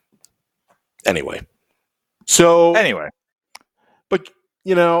 Anyway. But,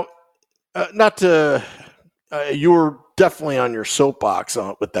 not to you were definitely on your soapbox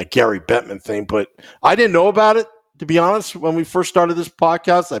with that Gary Bettman thing, but I didn't know about it, to be honest, when we first started this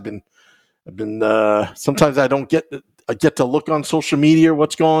podcast. I've been sometimes I get to look on social media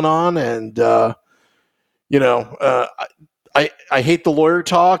what's going on, and I hate the lawyer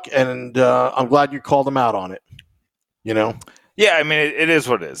talk, and I'm glad you called him out on it. Yeah, I mean, it is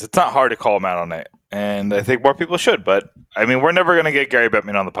what it is. It's not hard to call him out on it, and I think more people should. But I mean, we're never going to get Gary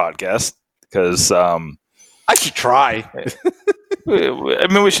Bettman on the podcast because I should try. I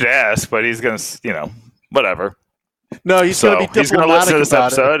mean, we should ask, but he's going to, whatever. No, he's going to be diplomatic listen to this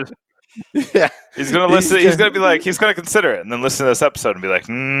episode. Yeah, he's going to listen. He's going to be like, he's going to consider it, and then listen to this episode and be like,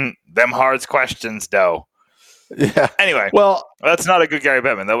 them hard questions, though. Yeah. Anyway, well, that's not a good Gary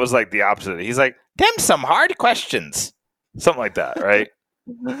Bettman. That was like the opposite. He's like, them some hard questions, something like that, right?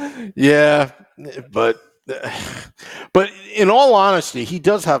 Yeah, but in all honesty, he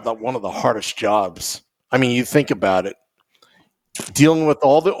does have one of the hardest jobs. I mean, you think about it, dealing with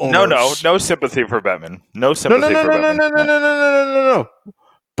all the owners. No sympathy for Bettman. No sympathy for Bettman. No.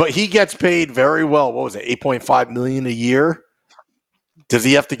 But he gets paid very well. What was it, $8.5 million a year? Does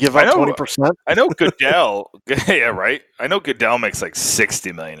he have to give up 20%? I know Goodell. Yeah, right. I know Goodell makes like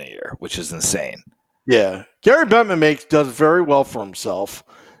 $60 million a year, which is insane. Yeah, Gary Bettman does very well for himself.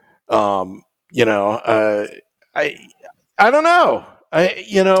 I don't know.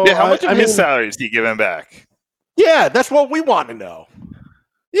 How much of his salary is he giving back? Yeah, that's what we want to know.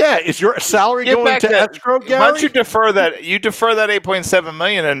 Yeah, is your salary going to escrow, Gary? Why don't you defer that? You defer that $8.7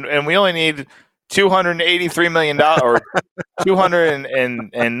 million, and we only need $283 million or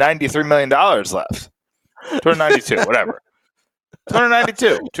 $293 million left. 292, whatever.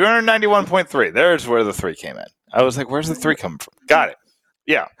 291.3. There's where the 3 came in. I was like, where's the 3 coming from? Got it.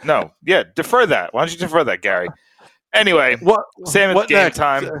 Yeah. No. Yeah. Defer that. Why don't you defer that, Gary? Anyway, Sam, it's game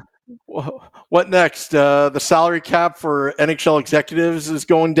time. What next? The salary cap for NHL executives is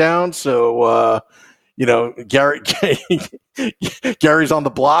going down. So, Gary's on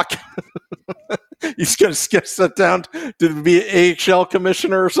the block. He's going to sit down to be an AHL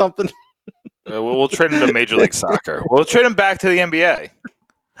commissioner or something. We'll trade him to Major League Soccer. We'll trade him back to the NBA.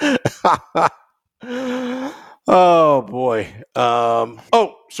 Oh, boy. So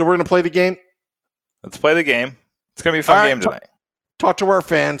we're going to play the game? Let's play the game. It's going to be a fun game tonight. Talk to our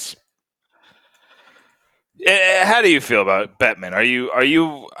fans. How do you feel about Bettman? Are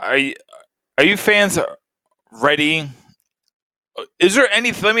you fans ready? Is there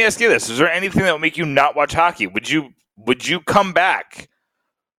any? Let me ask you this: is there anything that would make you not watch hockey? Would you come back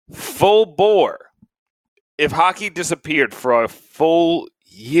full bore if hockey disappeared for a full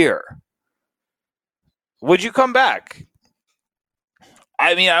year? Would you come back?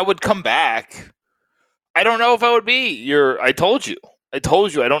 I mean, I would come back. I don't know if I would be I told you. I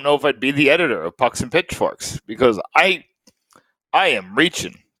don't know if I'd be the editor of Pucks and Pitchforks because I am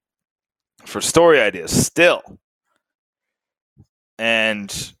reaching for story ideas still.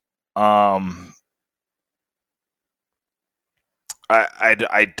 And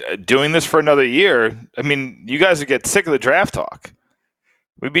I doing this for another year. I mean, you guys would get sick of the draft talk.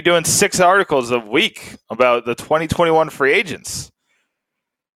 We'd be doing 6 articles a week about the 2021 free agents.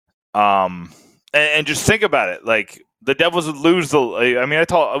 And just think about it. Like the Devils would lose we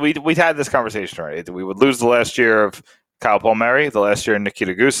had this conversation already. We would lose the last year of Kyle Palmieri, the last year of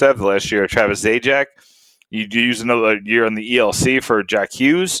Nikita Gusev, the last year of Travis Zajac. You'd use another year on the ELC for Jack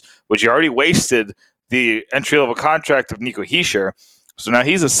Hughes, which you already wasted the entry-level contract of Nico Hischier. So now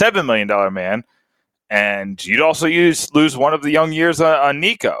he's a $7 million man. And you'd also lose one of the young years on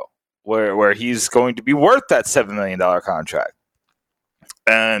Nico, where he's going to be worth that $7 million contract.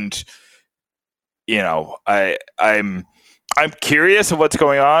 And, I'm curious of what's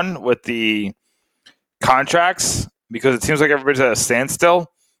going on with the contracts because it seems like everybody's at a standstill.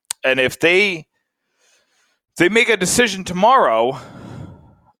 And if they make a decision tomorrow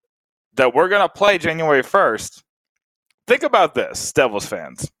that we're going to play January 1st, think about this, Devils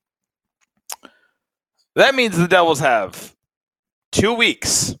fans. That means the Devils have 2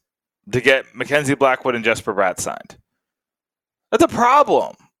 weeks to get Mackenzie Blackwood and Jesper Bratt signed. That's a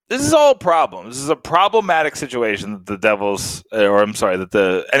problem. This is all a problem. This is a problematic situation that the Devils, that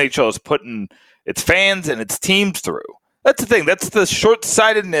the NHL is putting its fans and its teams through. That's the thing. That's the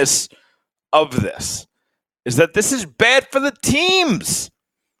short-sightedness of this, is that this is bad for the teams.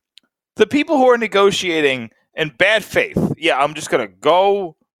 The people who are negotiating in bad faith. Yeah, I'm just going to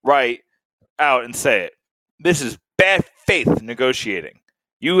go right out and say it. This is bad faith negotiating.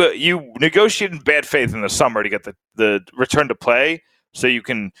 You negotiate in bad faith in the summer to get the return to play so you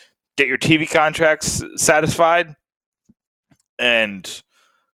can get your TV contracts satisfied and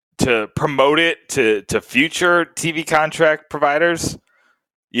to promote it to future TV contract providers.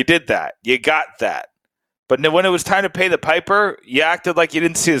 You did that. You got that. But when it was time to pay the piper, you acted like you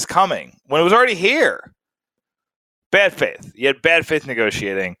didn't see this coming when it was already here. Bad faith. You had bad faith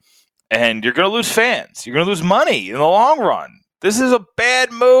negotiating, and you're going to lose fans. You're going to lose money in the long run. This is a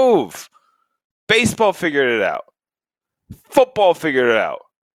bad move. Baseball figured it out. Football figured it out.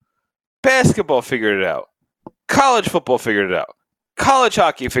 Basketball figured it out. College football figured it out. College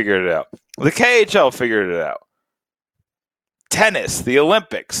hockey figured it out. The KHL figured it out. Tennis, the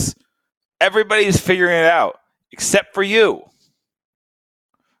Olympics. Everybody's figuring it out, except for you.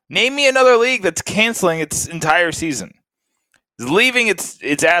 Name me another league that's canceling its entire season. Is leaving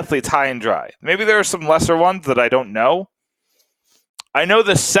its athletes high and dry. Maybe there are some lesser ones that I don't know. I know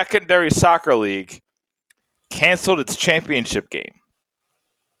the secondary soccer league canceled its championship game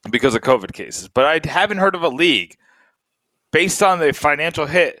because of COVID cases, but I haven't heard of a league based on the financial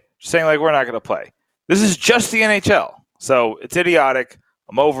hit saying, like, we're not going to play. This is just the NHL, so it's idiotic.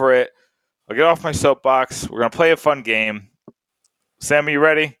 I'm over it. I'll get off my soapbox. We're going to play a fun game. Sam, are you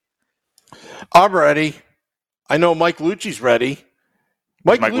ready? I'm ready. I know Mike Lucci's ready.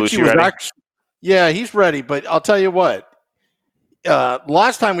 Mike Lucci was actually, yeah, he's ready, but I'll tell you what.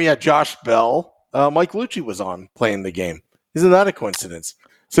 Last time we had Josh Bell, Mike Lucci was on playing the game. Isn't that a coincidence?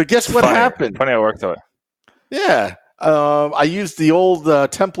 So guess what happened? Funny how it worked out. Yeah. I used the old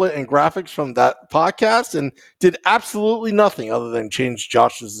template and graphics from that podcast and did absolutely nothing other than change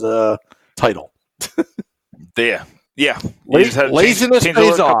Josh's title. Yeah. Laziness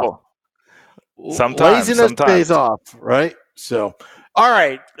pays off. Sometimes. Pays off, right? So, all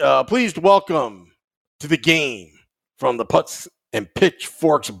right. Please welcome to the game from the Putts and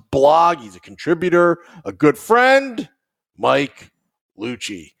Pitchforks blog. He's a contributor, a good friend, Mike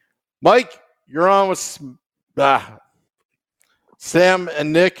Lucci. Mike, you're on with Sam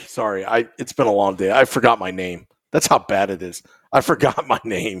and Nick. Sorry, it's been a long day. I forgot my name. That's how bad it is. I forgot my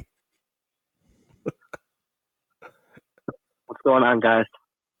name. What's going on, guys?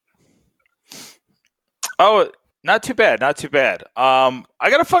 Oh, not too bad. I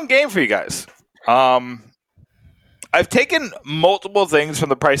got a fun game for you guys. I've taken multiple things from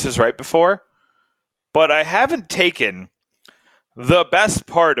The Price is Right before, but I haven't taken the best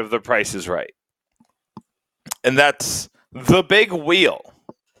part of The Price is Right. And that's the big wheel.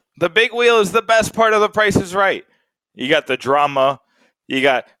 The big wheel is the best part of The Price is Right. You got the drama. You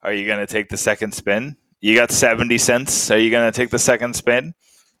got, are you going to take the second spin? You got 70 cents. Are you going to take the second spin?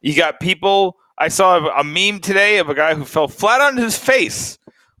 You got people. I saw a meme today of a guy who fell flat on his face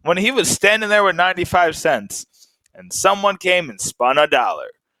when he was standing there with 95 cents. And someone came and spun $1.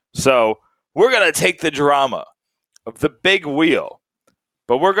 So we're going to take the drama of the big wheel.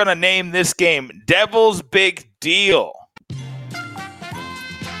 But we're going to name this game Devil's Big Deal.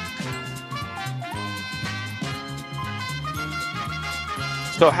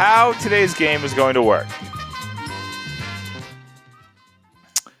 So how today's game is going to work.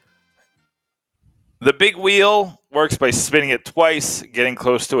 The big wheel works by spinning it twice, getting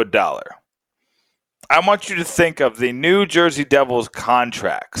close to $1. I want you to think of the New Jersey Devils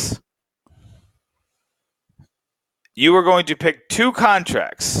contracts. You are going to pick 2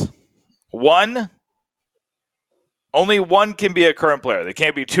 contracts. Only one can be a current player. There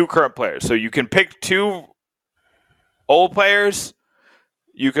can't be 2 current players. So you can pick 2 old players.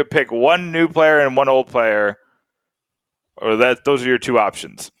 You could pick 1 new player and 1 old player. Or those are your 2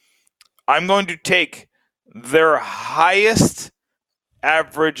 options. I'm going to take their highest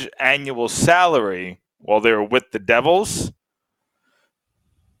average annual salary while they're with the Devils,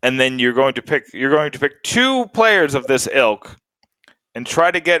 and then you're going to pick 2 players of this ilk and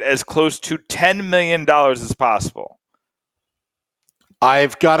try to get as close to $10 million as possible.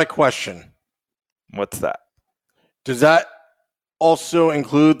 I've got a question. What's that? Does that also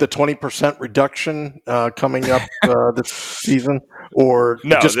include the 20% reduction coming up this season, or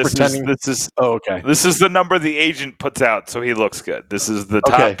No, just this pretending? is Oh, okay. this is the number the agent puts out, so he looks good. This is the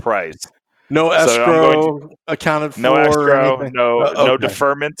Okay. top price. No So I'm escrow accounted for. No or escrow, anything? no Okay.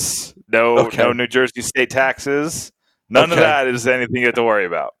 deferments, no New Jersey state taxes. None of Okay. that is anything you have to worry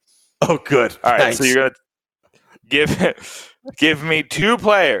about. Oh, good. All right, Thanks. so you're gonna give me 2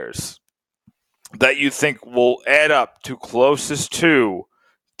 players that you think will add up to closest to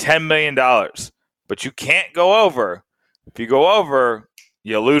 $10 million, but you can't go over. If you go over,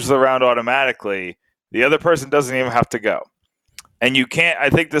 you lose the round automatically. The other person doesn't even have to go. And you can't, I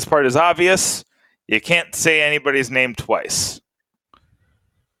think this part is obvious, you can't say anybody's name twice.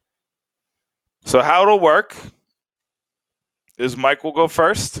 So how it'll work is Mike will go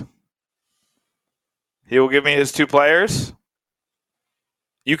first. He will give me his 2 players.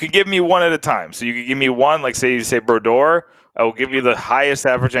 You can give me one at a time. So you can give me one, like say you say Brodeur. I will give you the highest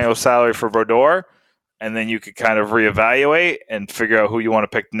average annual salary for Brodeur, and then you can kind of reevaluate and figure out who you want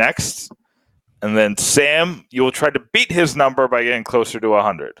to pick next. And then Sam, you will try to beat his number by getting closer to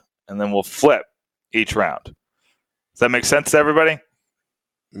 100, and then we'll flip each round. Does that make sense to everybody?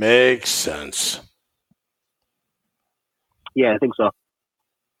 Makes sense. Yeah, I think so.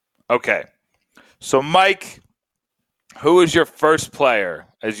 Okay. So, Mike, who is your first player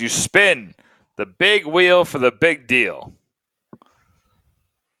as you spin the big wheel for the big deal?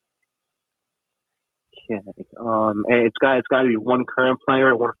 Yeah, it's got to be one current player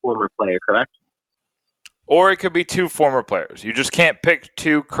and one former player, correct? Or it could be 2 former players. You just can't pick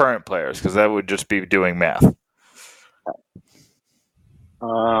 2 current players because that would just be doing math.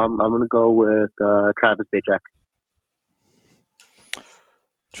 I'm going to go with Travis Zajac.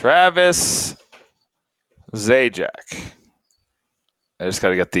 Travis Zajac. I just got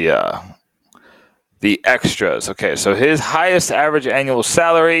to get the extras. Okay, so his highest average annual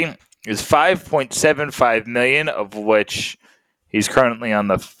salary is $5.75 million, of which he's currently on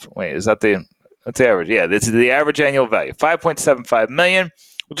the that's the average. Yeah, this is the average annual value, $5.75 million,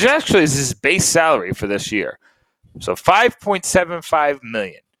 which actually is his base salary for this year. So $5.75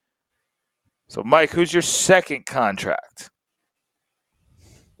 million. So Mike, who's your second contract?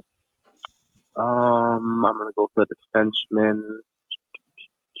 I'm going to go for the defenseman.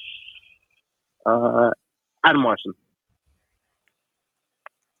 Adam Larson.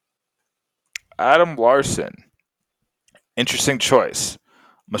 Adam Larson. Interesting choice.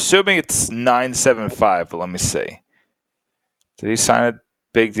 I'm assuming it's 975, but let me see. Did he sign a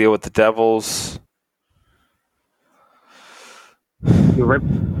big deal with the Devils? You're right.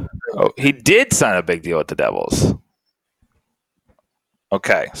 Oh, he did sign a big deal with the Devils.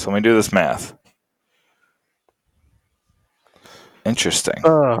 Okay, so let me do this math. Interesting.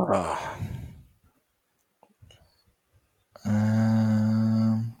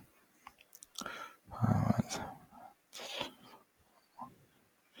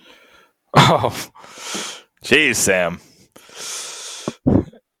 Oh, geez, Sam.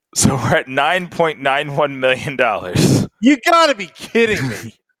 So we're at $9.91 million. You got to be kidding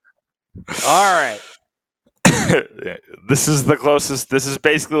me. All right. This is the closest. This is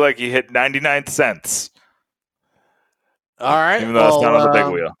basically like you hit 99 cents. All right. Even though it's not on the big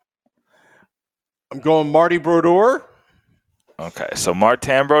wheel. I'm going Marty Brodeur. Okay, so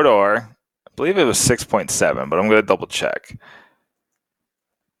Martin Brodeur. I believe it was 6.7, but I'm going to double check.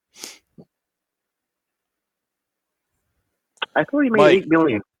 I thought he made $8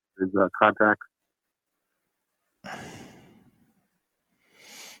 million for his contract.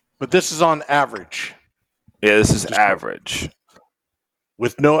 But this is on average. Yeah, this is average.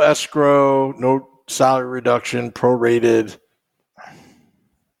 With no escrow, no salary reduction, prorated.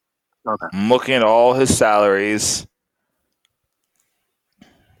 Okay. I'm looking at all his salaries.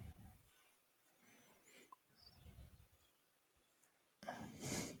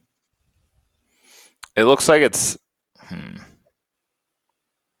 It looks like it's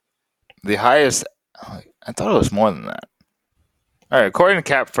the highest. I thought it was more than that. All right, according to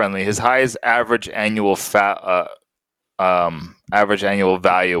Cap Friendly, his highest average annual average annual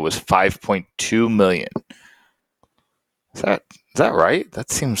value was $5.2 million. Is that right? That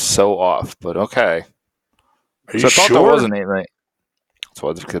seems so off, but okay. Are So you I thought sure? that wasn't it. Right?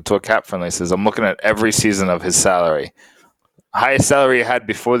 That's what Cap Friendly says. I'm looking at every season of his salary. Highest salary he had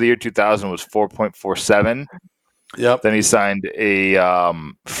before the year 2000 was $4.47. Yep. Then he signed a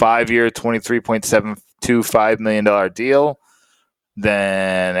 5-year, $23.725 million deal.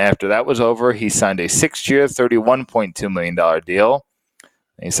 Then after that was over, he signed a 6-year, $31.2 million deal.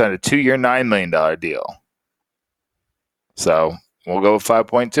 And he signed a 2-year, $9 million deal. So we'll go with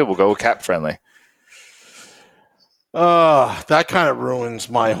 5.2. We'll go with Cap Friendly. That kind of ruins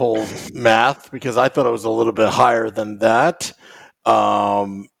my whole math because I thought it was a little bit higher than that.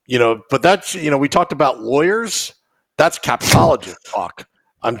 But that's, we talked about lawyers. That's captologist talk.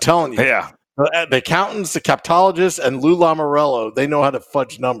 I'm telling you. Yeah. The accountants, the captologists, and Lou Lamoriello, they know how to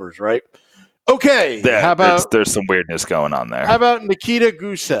fudge numbers, right? Okay. How about there's some weirdness going on there. How about Nikita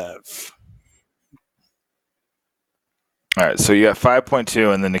Gusev? All right, so you got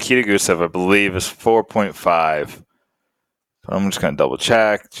 5.2, and then Nikita Gusev, I believe, is 4.5. But I'm just going to double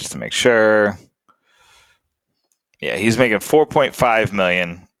check just to make sure. Yeah, he's making $4.5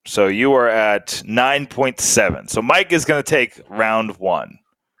 million. So you are at 9.7. So Mike is going to take round one.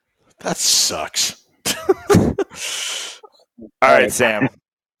 That sucks. All right, Sam.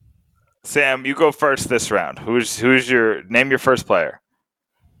 Sam, you go first this round. Who's your name? Your first player.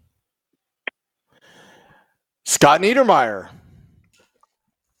 Scott Niedermayer.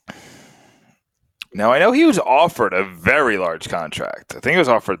 Now I know he was offered a very large contract. I think he was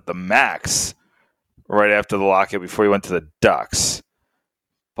offered the max right after the lockout before he went to the Ducks.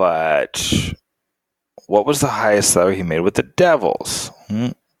 But what was the highest salary he made with the Devils?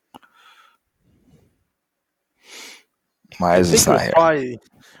 Why is this not here?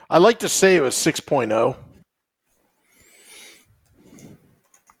 I like to say it was 6.0.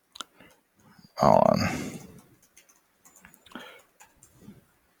 Hold on.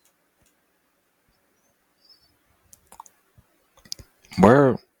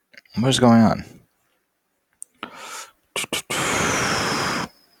 What's going on?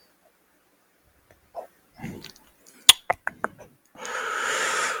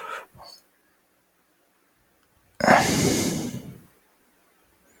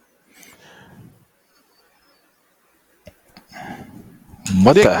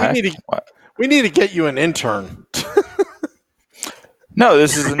 What Nick, the heck? We need to get you an intern. No,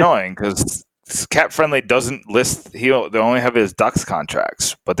 this is annoying because Cap Friendly doesn't list. They only have his Ducks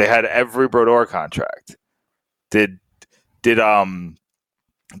contracts, but they had every Brodeur contract. Did Lou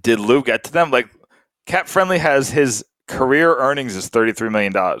get to them? Like, Cap Friendly has his career earnings is $33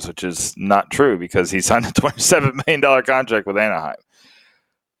 million, which is not true because he signed a $27 million contract with Anaheim.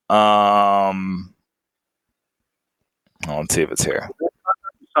 Let's see if it's here.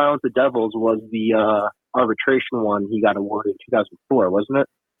 Signed with the Devils was the arbitration one he got awarded in 2004, wasn't it?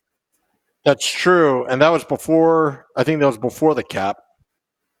 That's true, and that was before. I think that was before the cap.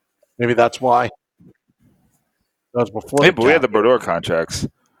 Maybe that's why. That was before. Hey, but we had the Brodeur contracts.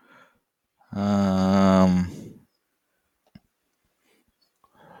 Boy,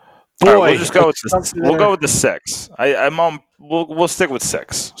 we'll just go with we'll go with the 6. We'll stick with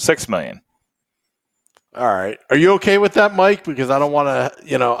 6. $6 million. All right. Are you okay with that, Mike? Because I don't want to,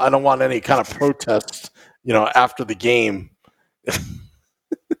 I don't want any kind of protest, after the game.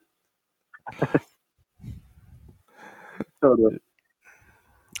 Totally.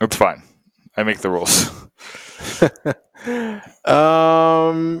 It's fine. I make the rules.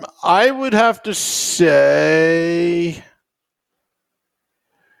 I would have to say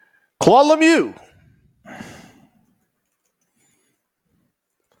Claude Lemieux.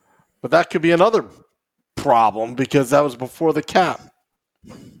 But that could be another problem because that was before the cap.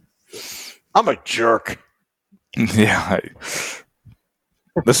 I'm a jerk. Yeah.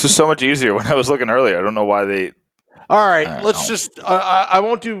 This was so much easier when I was looking earlier. I don't know why they... All right, let's just... I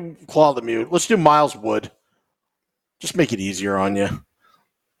won't do Claude Lemieux. Let's do Miles Wood. Just make it easier on you.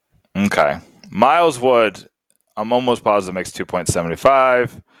 Okay. Miles Wood, I'm almost positive, makes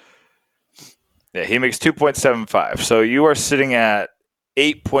 2.75. Yeah, he makes 2.75. So you are sitting at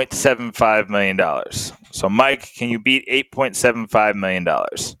 $8.75 million. So, Mike, can you beat $8.75 million?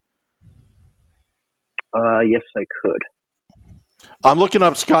 Yes, I could. I'm looking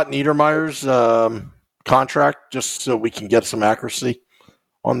up Scott Niedermayer's contract just so we can get some accuracy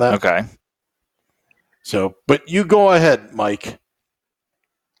on that. Okay. So, but you go ahead, Mike.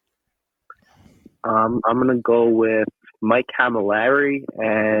 I'm going to go with Mike Camilleri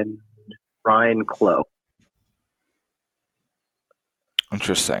and Ryan Clough.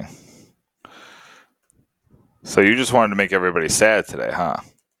 Interesting. So you just wanted to make everybody sad today, huh?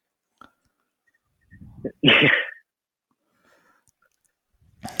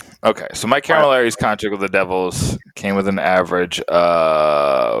 Okay, so Mike Camilleri's contract with the Devils came with an average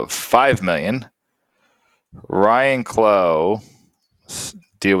of $5 million. Ryan Clough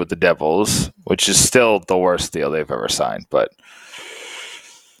deal with the Devils, which is still the worst deal they've ever signed, but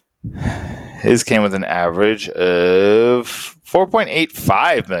his came with an average of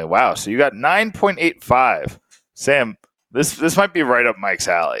 $4.85 million. Wow, so you got $9.85. Sam, this might be right up Mike's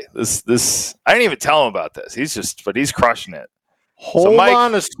alley. This I didn't even tell him about this. He's crushing it. Hold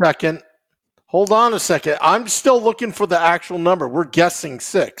on a second. Hold on a second. I'm still looking for the actual number. We're guessing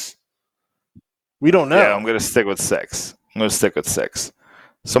 6. We don't know. Yeah, I'm going to stick with 6.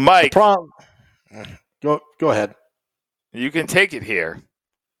 So, Mike, Go ahead. you can take it here.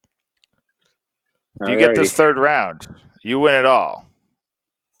 If you Alrighty. get this third round, you win it all.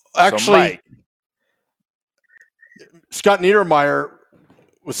 Actually, So, Mike, Scott Niedermeyer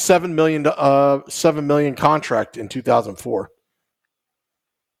was $7 million contract in 2004.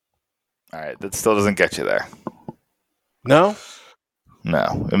 all right, that still doesn't get you there. No?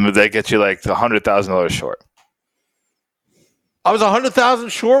 No, that gets you like $100,000 short. I was 100,000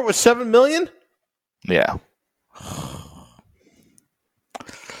 short with $7 million? Yeah.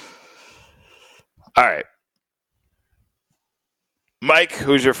 All right. Mike,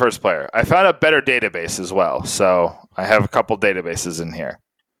 who's your first player? I found a better database as well, so I have a couple databases in here.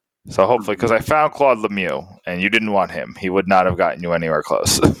 So hopefully, because I found Claude Lemieux, and you didn't want him. He would not have gotten you anywhere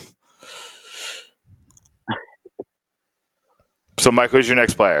close. So, Mike, who's your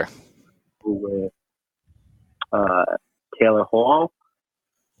next player? With Taylor Hall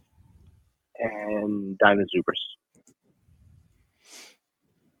and Diamond Zubris.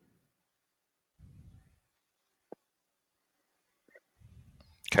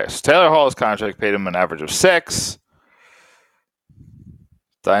 Okay, so Taylor Hall's contract paid him an average of 6.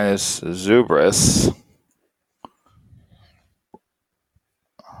 Dinas Zubris.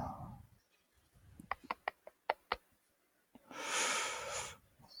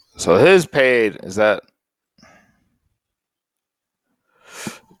 So his paid an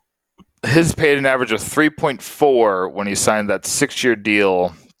average of 3.4 when he signed that 6-year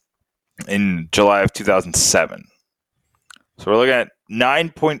deal in July of 2007. So we're looking at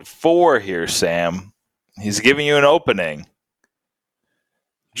 9.4 here, Sam. He's giving you an opening.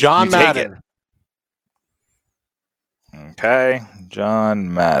 John You take Madden. Okay,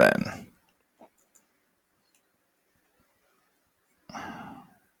 John Madden.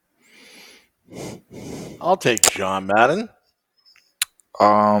 I'll take John Madden.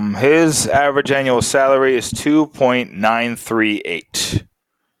 His average annual salary is $2.938.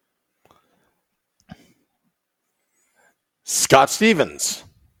 Scott Stevens.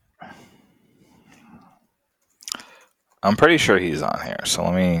 I'm pretty sure he's on here. So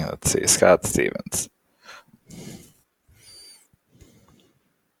let's see. Scott Stevens.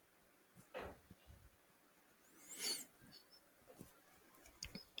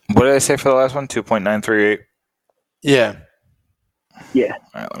 What did I say for the last one? 2.938? Yeah. Yeah.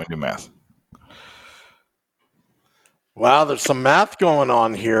 All right, let me do math. Wow, there's some math going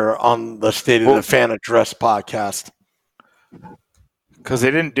on here on the State of the Fan Address podcast. Because they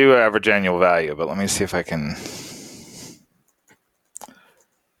didn't do average annual value, but let me see if I can.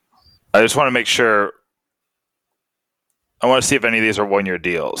 I just want to make sure. I want to see if any of these are 1-year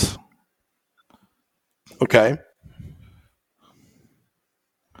deals. Okay.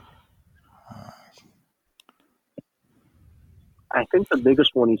 I think the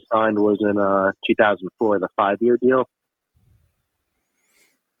biggest one he signed was in 2004, the 5-year deal.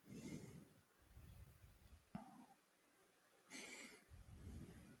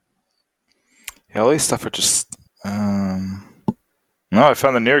 Yeah, all these stuff are just. No, I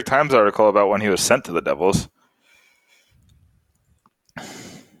found the New York Times article about when he was sent to the Devils.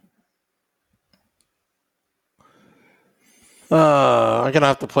 I'm going to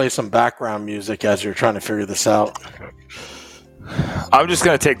have to play some background music as you're trying to figure this out. I'm just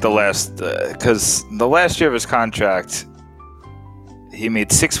going to take the last, because the last year of his contract, he made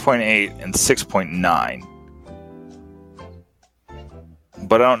 6.8 and 6.9.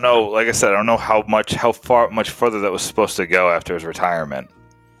 But I don't know, like I said, I don't know how much further that was supposed to go after his retirement.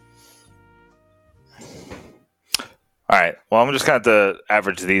 All right, well, I'm just going to have to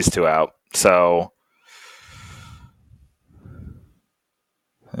average these two out. So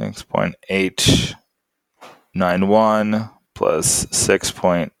 6.891 plus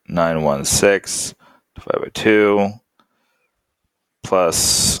 6.916 divided by 2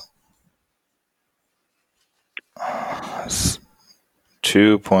 plus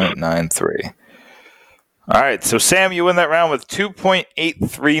 2.93. All right, so Sam, you win that round with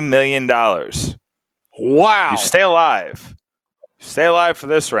 $2.83 million. Wow. You stay alive. Stay alive for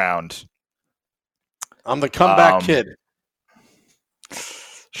this round. I'm the comeback kid.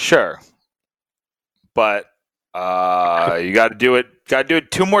 Sure. But you got to do it. Got to do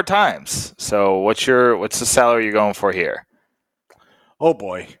it 2 more times. So what's the salary you're going for here? Oh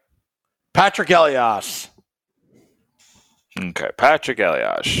boy, Patrick Elias. Okay, Patrick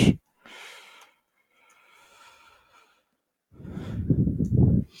Elias.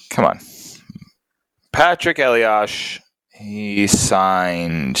 Come on, Patrick Elias. He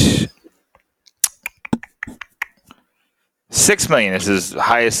signed $6 million is his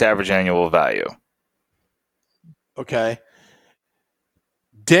highest average annual value. Okay.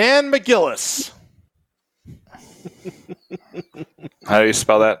 Dan McGillis. How do you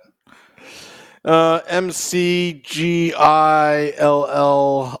spell that? McGillis.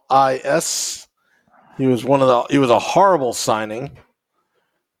 He was a horrible signing.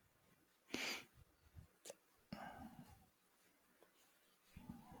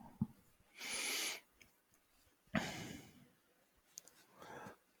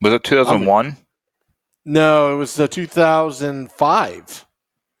 Was it 2001? No, it was 2005.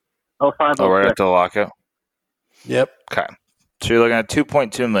 Oh, 5, Oh, right after the lockout. Yep. Okay. So you're looking at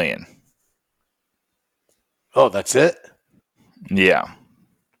 $2.2 million. Oh, that's it? Yeah.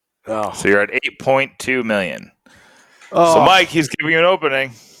 Oh. So you're at $8.2 million. Oh. So Mike, he's giving you an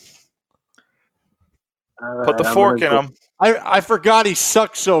opening. Put the fork in him. I forgot he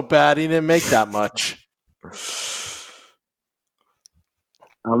sucked so bad he didn't make that much.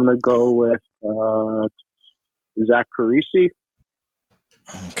 I'm going to go with Zach Parise.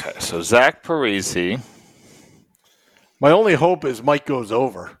 Okay, so Zach Parise. My only hope is Mike goes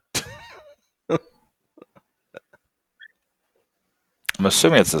over. I'm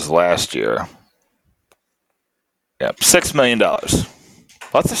assuming it's his last year. Yep, $6 million. Lots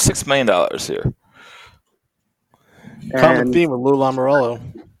of $6 million here. Common theme with Lou Lamoriello.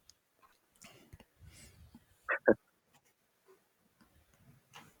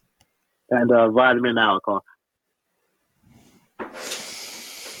 And Vladimir Nabokov.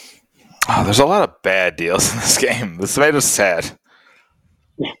 Oh, there's a lot of bad deals in this game. This made us sad.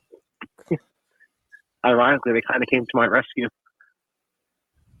 Ironically, they kind of came to my rescue.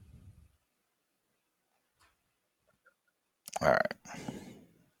 All right.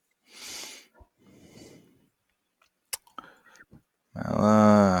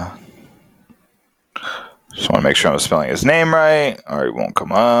 Well, just want to make sure I'm spelling his name right, or it won't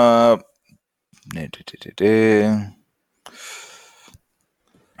come up.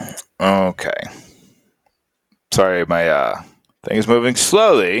 Okay. Sorry, my thing is moving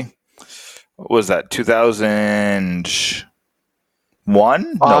slowly. What was that?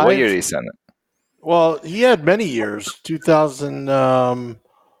 2001? No, what year did he send it? Well, he had many years. 2000. Okay,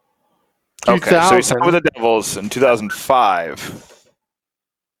 so he signed with the Devils in 2005.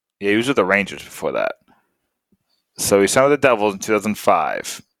 Yeah, he was with the Rangers before that. So he signed with the Devils in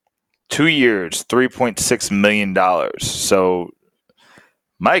 2005. 2 years, $3.6 million. So,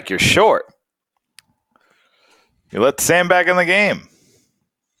 Mike, you're short. You let Sam back in the game.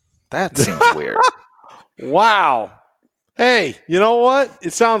 That seems weird. Wow. Hey, you know what?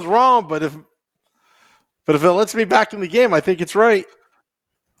 It sounds wrong, but if it lets me back in the game, I think it's right.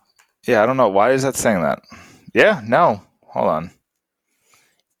 Yeah, I don't know. Why is that saying that? Yeah, no. Hold on.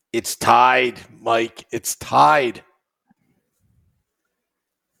 It's tied, Mike. It's tied.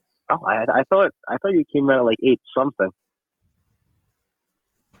 Oh, I thought you came out at like 8 something.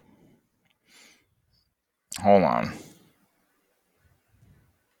 Hold on.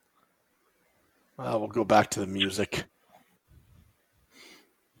 We'll go back to the music.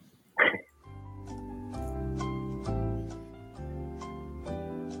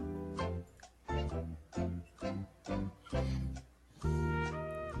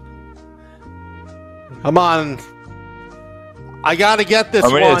 Come on. I got to get this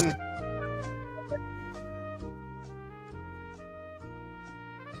one.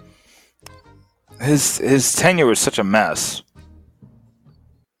 His tenure was such a mess.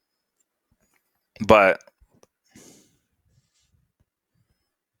 But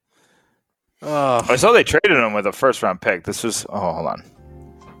I saw they traded him with a first-round pick. This was... Oh, hold on.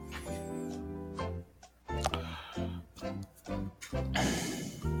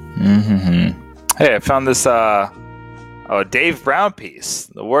 Hey, I found this Dave Brown piece.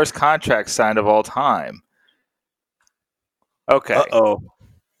 The worst contract signed of all time. Okay. Uh-oh.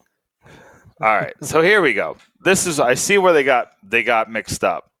 All right. So here we go. This is... I see where they got mixed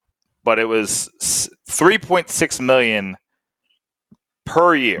up. But it was $3.6 million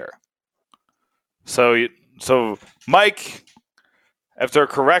per year. So Mike, after a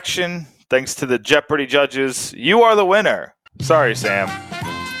correction, thanks to the Jeopardy judges, you are the winner. Sorry, Sam.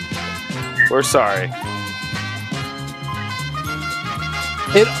 We're sorry.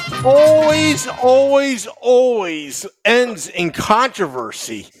 It always ends in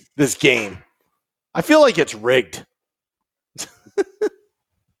controversy, this game. I feel like it's rigged.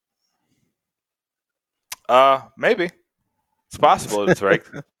 Maybe. It's possible it's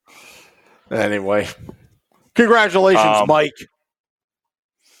rigged. Anyway. Congratulations, Mike.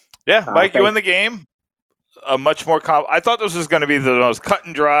 Yeah, Mike, you win the game. A much more I thought this was going to be the most cut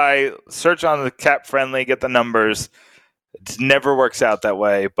and dry, search on the cap friendly, get the numbers. It never works out that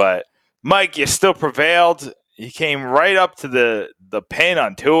way. But Mike, you still prevailed. You came right up to the pin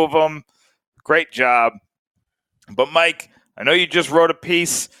on 2 of them. Great job. But Mike, I know you just wrote a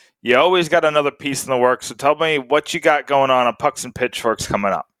piece. You always got another piece in the works. So tell me what you got going on Pucks and Pitchforks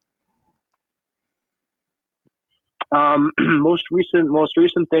coming up. Most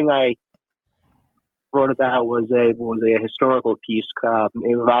recent thing I wrote about was a historical piece.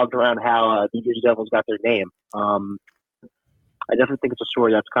 It revolved around how the New Jersey Devils got their name. I definitely think it's a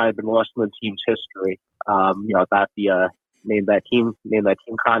story that's kind of been lost in the team's history. About the name that team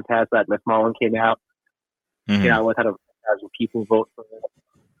contest that McMullen came out. Mm-hmm. With 100,000 people vote for it.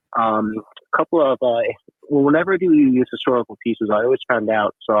 Whenever I do these historical pieces, I always found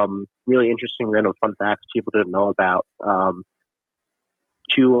out some really interesting random fun facts people didn't know about.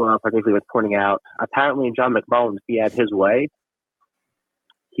 Particularly with pointing out, apparently in John McMullen, if he had his way,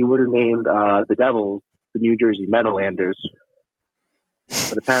 he would have named the Devils the New Jersey Meadowlanders.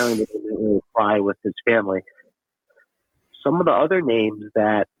 But apparently they didn't really fly with his family. Some of the other names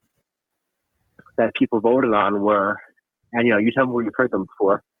that people voted on were, and you tell me where you've heard them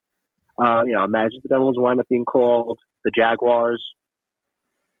before. Imagine the Devils wind up being called the Jaguars,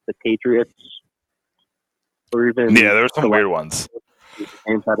 the Patriots, or even there were some weird ones.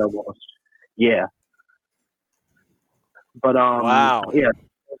 Yeah, but wow. Yeah.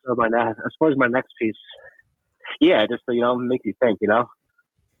 So as far as my next piece, just make you think.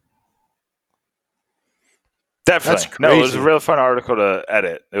 Definitely. That's No, it was crazy. a really fun article to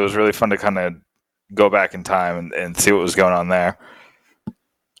edit. It was really fun to kind of go back in time and see what was going on there.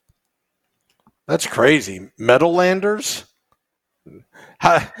 That's crazy. Meadowlanders?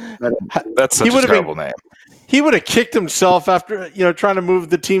 That's such a terrible name. He would have kicked himself after, trying to move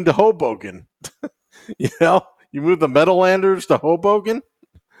the team to Hoboken. You move the Meadowlanders to Hoboken?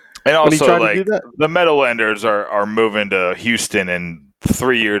 And when he also, tried to do that? the Meadowlanders are moving to Houston in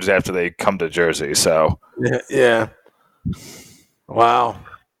 3 years after they come to Jersey. So, yeah. Wow.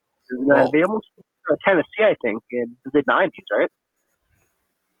 They almost Tennessee, I think, in the 90s, right?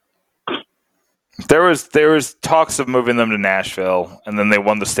 There was talks of moving them to Nashville, and then they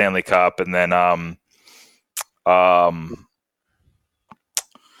won the Stanley Cup, and then why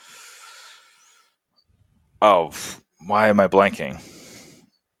am I blanking?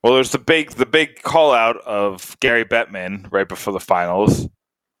 Well, there's the big call out of Gary Bettman right before the finals.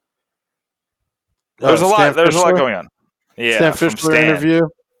 There's a lot going on. Yeah, Stan Fischler interview.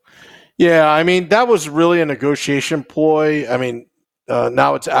 Yeah, I mean that was really a negotiation ploy. I mean,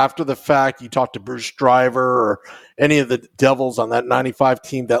 now it's after the fact. You talk to Bruce Driver or any of the Devils on that '95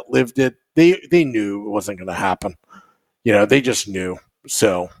 team that lived it. They knew it wasn't going to happen. They just knew.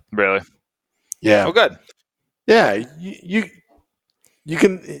 So really, yeah. Oh, good. Yeah, you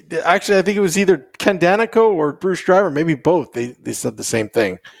can actually. I think it was either Ken Danico or Bruce Driver, maybe both. They said the same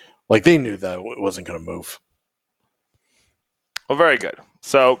thing. Like they knew that it wasn't going to move. Well, very good.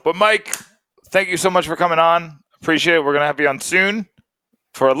 So, but Mike, thank you so much for coming on. Appreciate it. We're going to have you on soon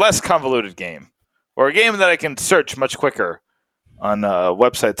for a less convoluted game or a game that I can search much quicker on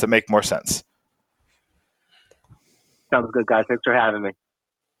websites that make more sense. Sounds good, guys. Thanks for having me.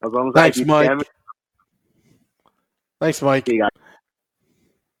 As long as Thanks, Mike. Thanks, Mike. See you guys.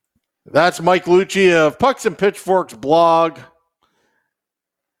 That's Mike Lucci of Pucks and Pitchforks blog.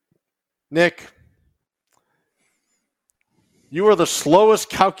 Nick, you are the slowest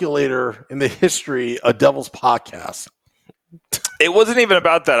calculator in the history of Devils podcast. It wasn't even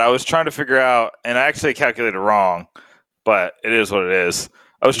about that. I was trying to figure out, and I actually calculated wrong, but it is what it is.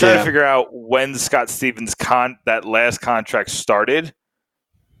 I was trying to figure out when Scott Stevens' that last contract started.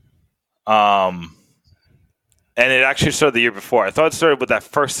 And it actually started the year before. I thought it started with that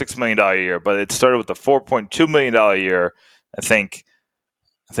first $6 million year, but it started with the $4.2 million year. I think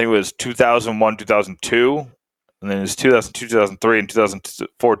it was 2001, 2002. And then it was 2002, 2003, and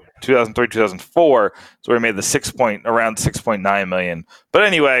 2004, 2003, 2004. So we made the around $6.9 million. But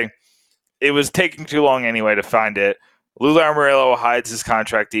anyway, it was taking too long anyway to find it. Lou Lamoriello hides his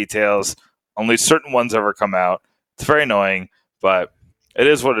contract details. Only certain ones ever come out. It's very annoying, but it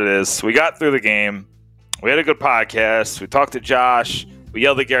is what it is. We got through the game. We had a good podcast. We talked to Josh. We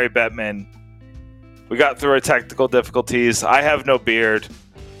yelled at Gary Bettman. We got through our technical difficulties. I have no beard.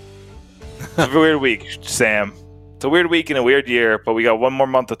 It's a weird week, Sam. It's a weird week and a weird year, but we got one more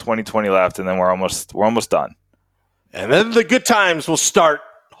month of 2020 left, and then we're almost done. And then the good times will start,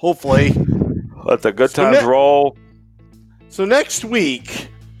 hopefully. Let the good times roll. So next week,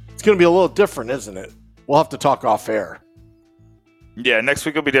 it's going to be a little different, isn't it? We'll have to talk off air. Yeah, next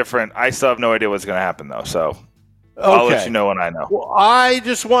week will be different. I still have no idea what's going to happen, though, so I'll let you know when I know. Well, I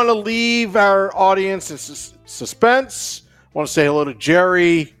just want to leave our audience in suspense. want to say hello to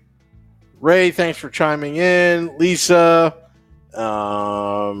Jerry. Ray, thanks for chiming in. Lisa.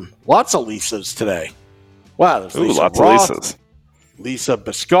 Lots of Lisas today. Wow, there's Lisa lots Roth, of Lisas. Lisa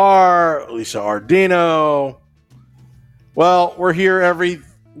Biscar, Lisa Ardino. Well, we're here every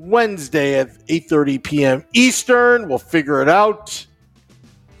Wednesday at 8:30 p.m. Eastern. We'll figure it out.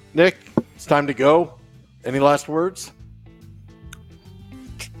 Nick, it's time to go. Any last words?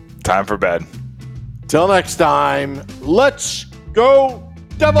 Time for bed. Till next time, let's go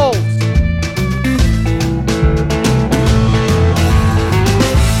Devils!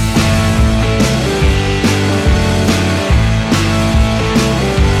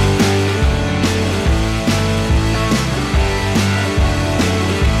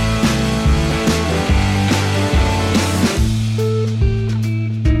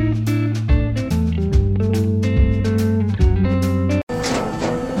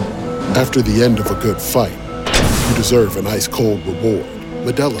 After the end of a good fight, you deserve an ice-cold reward.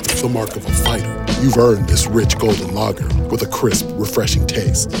 Modelo is the mark of a fighter. You've earned this rich golden lager with a crisp, refreshing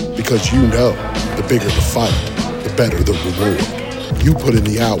taste. Because you know, the bigger the fight, the better the reward. You put in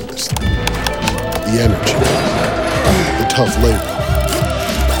the hours, the energy, the tough labor.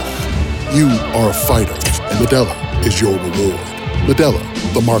 You are a fighter, and Modelo is your reward.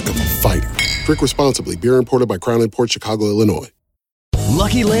 Modelo, the mark of a fighter. Drink responsibly. Beer imported by Crown Imports, Chicago, Illinois.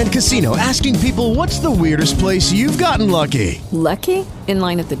 Lucky Land Casino, asking people, what's the weirdest place you've gotten lucky? Lucky? In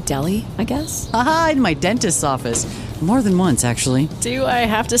line at the deli, I guess? Aha, in my dentist's office. More than once, actually. Do I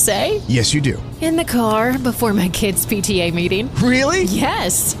have to say? Yes, you do. In the car before my kids' PTA meeting. Really?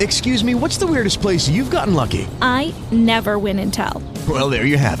 Yes. Excuse me, what's the weirdest place you've gotten lucky? I never win and tell. Well, there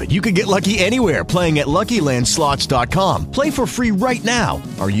you have it. You can get lucky anywhere, playing at LuckyLandSlots.com. Play for free right now.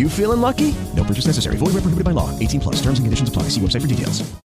 Are you feeling lucky? No purchase necessary. Void where prohibited by law. 18+. Terms and conditions apply. See website for details.